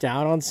had missed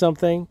out on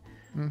something.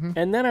 Mhm.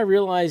 And then I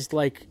realized,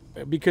 like,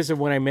 because of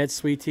when I met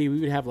Sweet Tea, we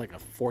would have like a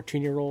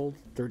 14-year-old,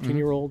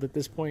 13-year-old at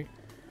this point,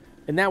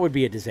 and that would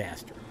be a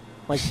disaster.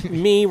 Like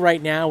me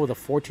right now with a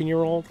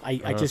 14-year-old,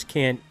 I just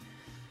can't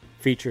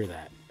feature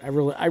that. I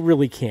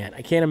really can't.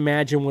 I can't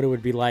imagine what it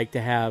would be like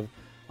to have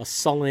a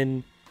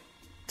sullen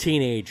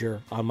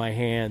teenager on my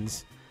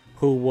hands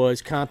who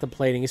was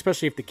contemplating,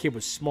 especially if the kid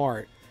was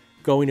smart,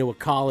 going to a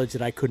college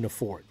that I couldn't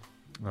afford.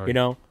 You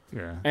know?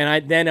 Yeah.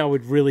 And then I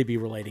would really be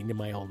relating to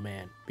my old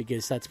man,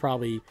 because that's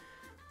probably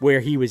where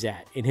he was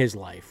at in his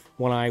life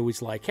when I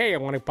was like, hey,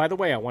 by the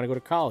way, I want to go to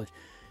college.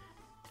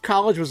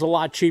 College was a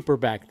lot cheaper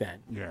back then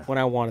when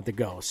I wanted to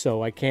go.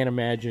 So I can't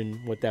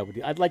imagine what that would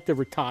be. I'd like to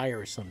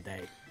retire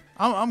someday.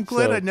 I'm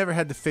glad So- I never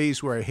had the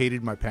phase where I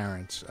hated my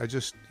parents. I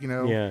just,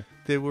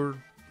 they were,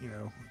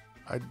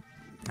 I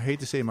hate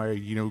to say my,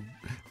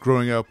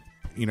 growing up,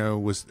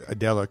 was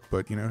idyllic,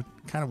 but, it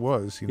kind of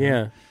was.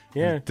 Yeah.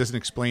 Yeah. It doesn't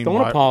explain Don't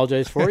why.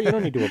 apologize for it. You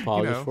don't need to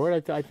apologize for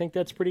it. I think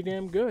that's pretty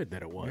damn good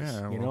that it was.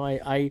 Yeah,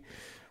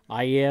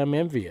 I am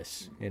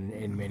envious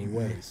in many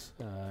ways.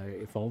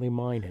 If only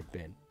mine had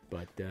been.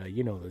 But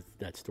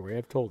that story.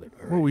 I've told it.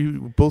 Well, we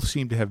both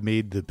seem to have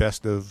made the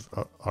best of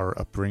our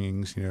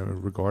upbringings,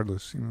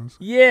 regardless.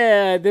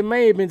 Yeah, there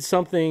may have been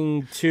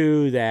something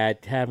to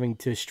that, having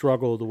to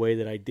struggle the way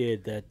that I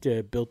did,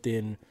 that built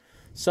in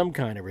some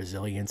kind of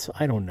resilience.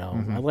 I don't know.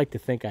 Mhm. I like to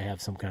think I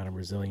have some kind of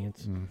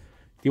resilience. Do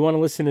you want to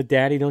listen to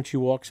 "Daddy, Don't You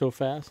Walk So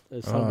Fast"?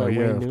 Sung by Yeah,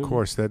 Wayne of Newton?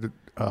 course.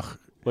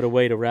 What a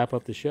way to wrap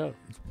up the show.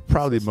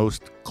 Probably the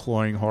most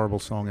cloying, horrible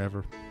song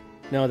ever.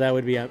 No, that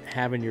would be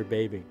 "Having Your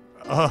Baby"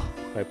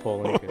 by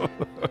Paul Anka.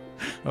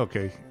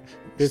 Okay.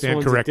 This Stand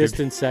one's corrected. a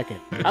distant second.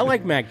 I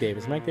like Mac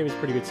Davis. Mac Davis is a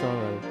pretty good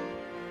songwriter.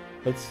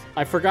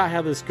 I forgot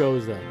how this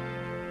goes, though.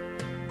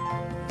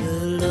 The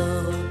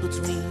love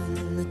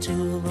between the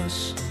two of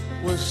us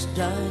was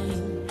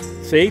dying.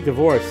 See?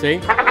 Divorce, see?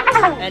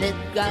 And it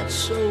got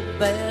so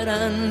bad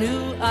I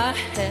knew I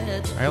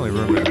had to I only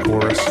remember the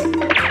chorus.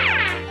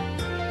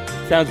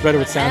 Sounds better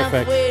with sound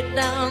effects. Halfway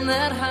down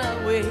that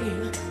highway,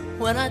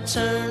 when I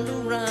turned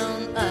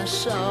around, I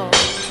saw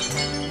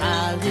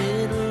my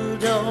little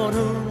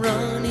daughter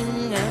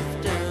running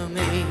after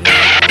me.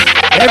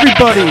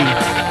 Everybody!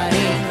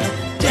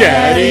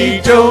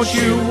 Daddy, don't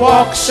you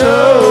walk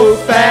so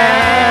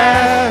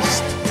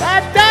fast. My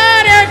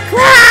daughter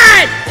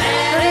cried!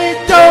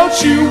 Daddy,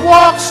 don't you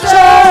walk so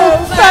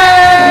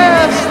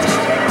fast.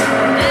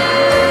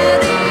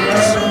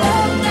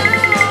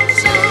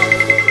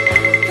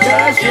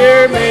 Cause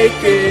you're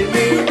making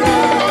me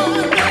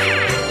run.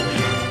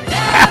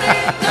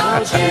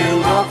 Don't you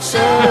walk so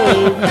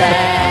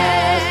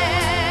fast.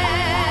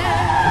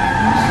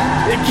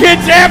 The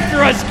kid's after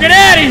us! Get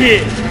out of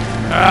here!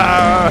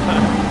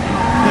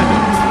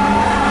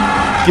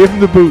 Give him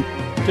the boot.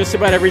 Just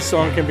about every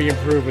song can be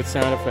improved with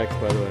sound effects,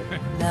 by the way.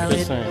 Now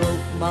Just it saying. broke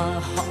my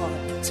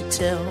heart to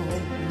tell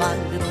my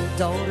little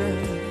daughter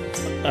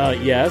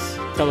Yes?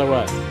 Tell her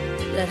what?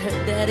 that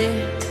her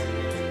daddy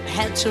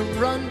had to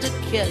run to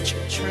catch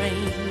a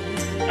train.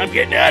 I'm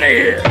getting out of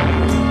here!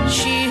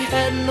 She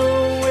had no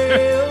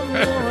way of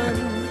knowing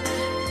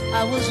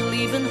I was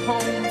leaving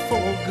home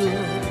for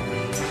good.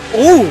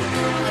 Ooh!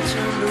 I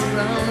turned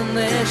around and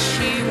there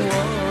she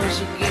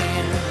was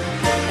again,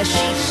 as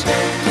she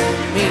said to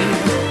me,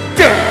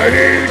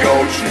 Daddy,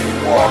 don't you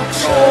walk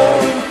so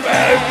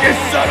fast, you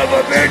son of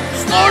a bitch!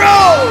 Slow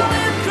down!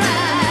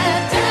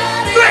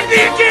 Let me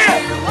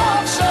again!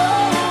 walk so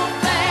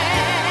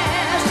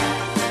fast.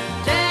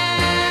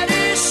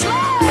 Daddy, slow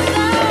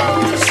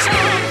down,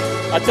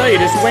 son. I'll tell you,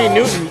 this Wayne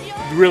Newton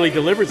really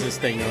delivers this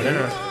thing, though,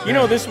 doesn't it? You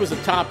know this was a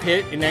top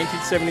hit in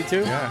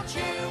 1972? Yeah.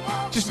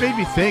 Just made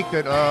me think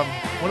that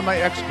one of my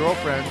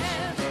ex-girlfriends,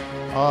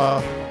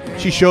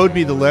 she showed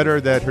me the letter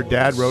that her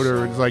dad wrote her,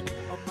 and was like,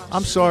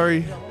 I'm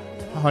sorry,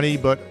 honey,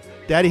 but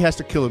Daddy has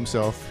to kill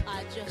himself.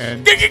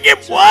 And Did you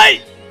get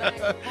what?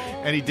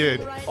 and he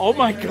did. Oh,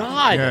 my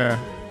God. Yeah.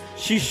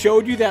 She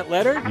showed you that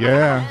letter?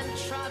 Yeah.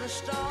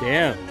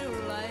 Damn.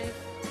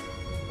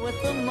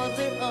 With the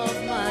mother of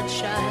my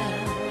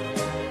child,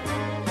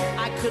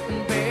 I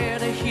couldn't bear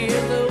to hear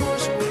those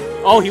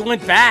words. Oh, he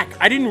went back.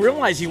 I didn't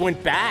realize he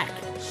went back.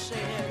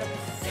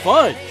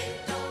 Fudge.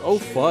 Oh,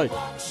 fudge.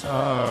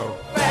 Oh.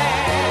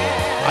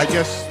 I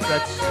guess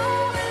that's...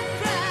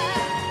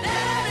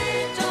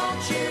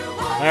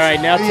 All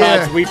right, now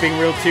Todd's Yeah. weeping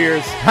real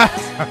tears.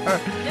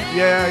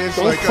 Yeah, it's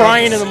Don't like... cry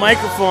into the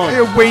microphone.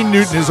 Yeah, Wayne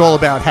Newton is all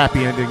about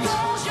happy endings.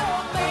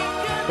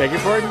 Beg your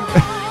pardon?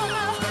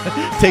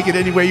 Take it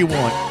any way you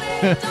want.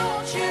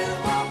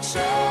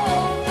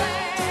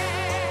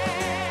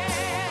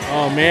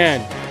 Oh,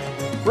 man.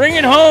 Bring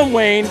it home,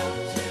 Wayne.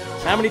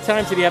 How many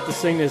times did he have to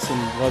sing this in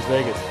Las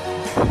Vegas?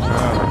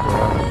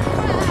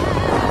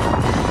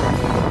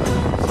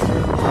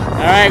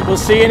 All right, we'll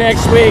see you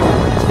next week.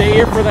 Stay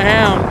here for the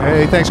Hound.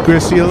 Hey, thanks,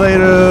 Chris. See you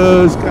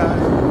later,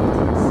 guys.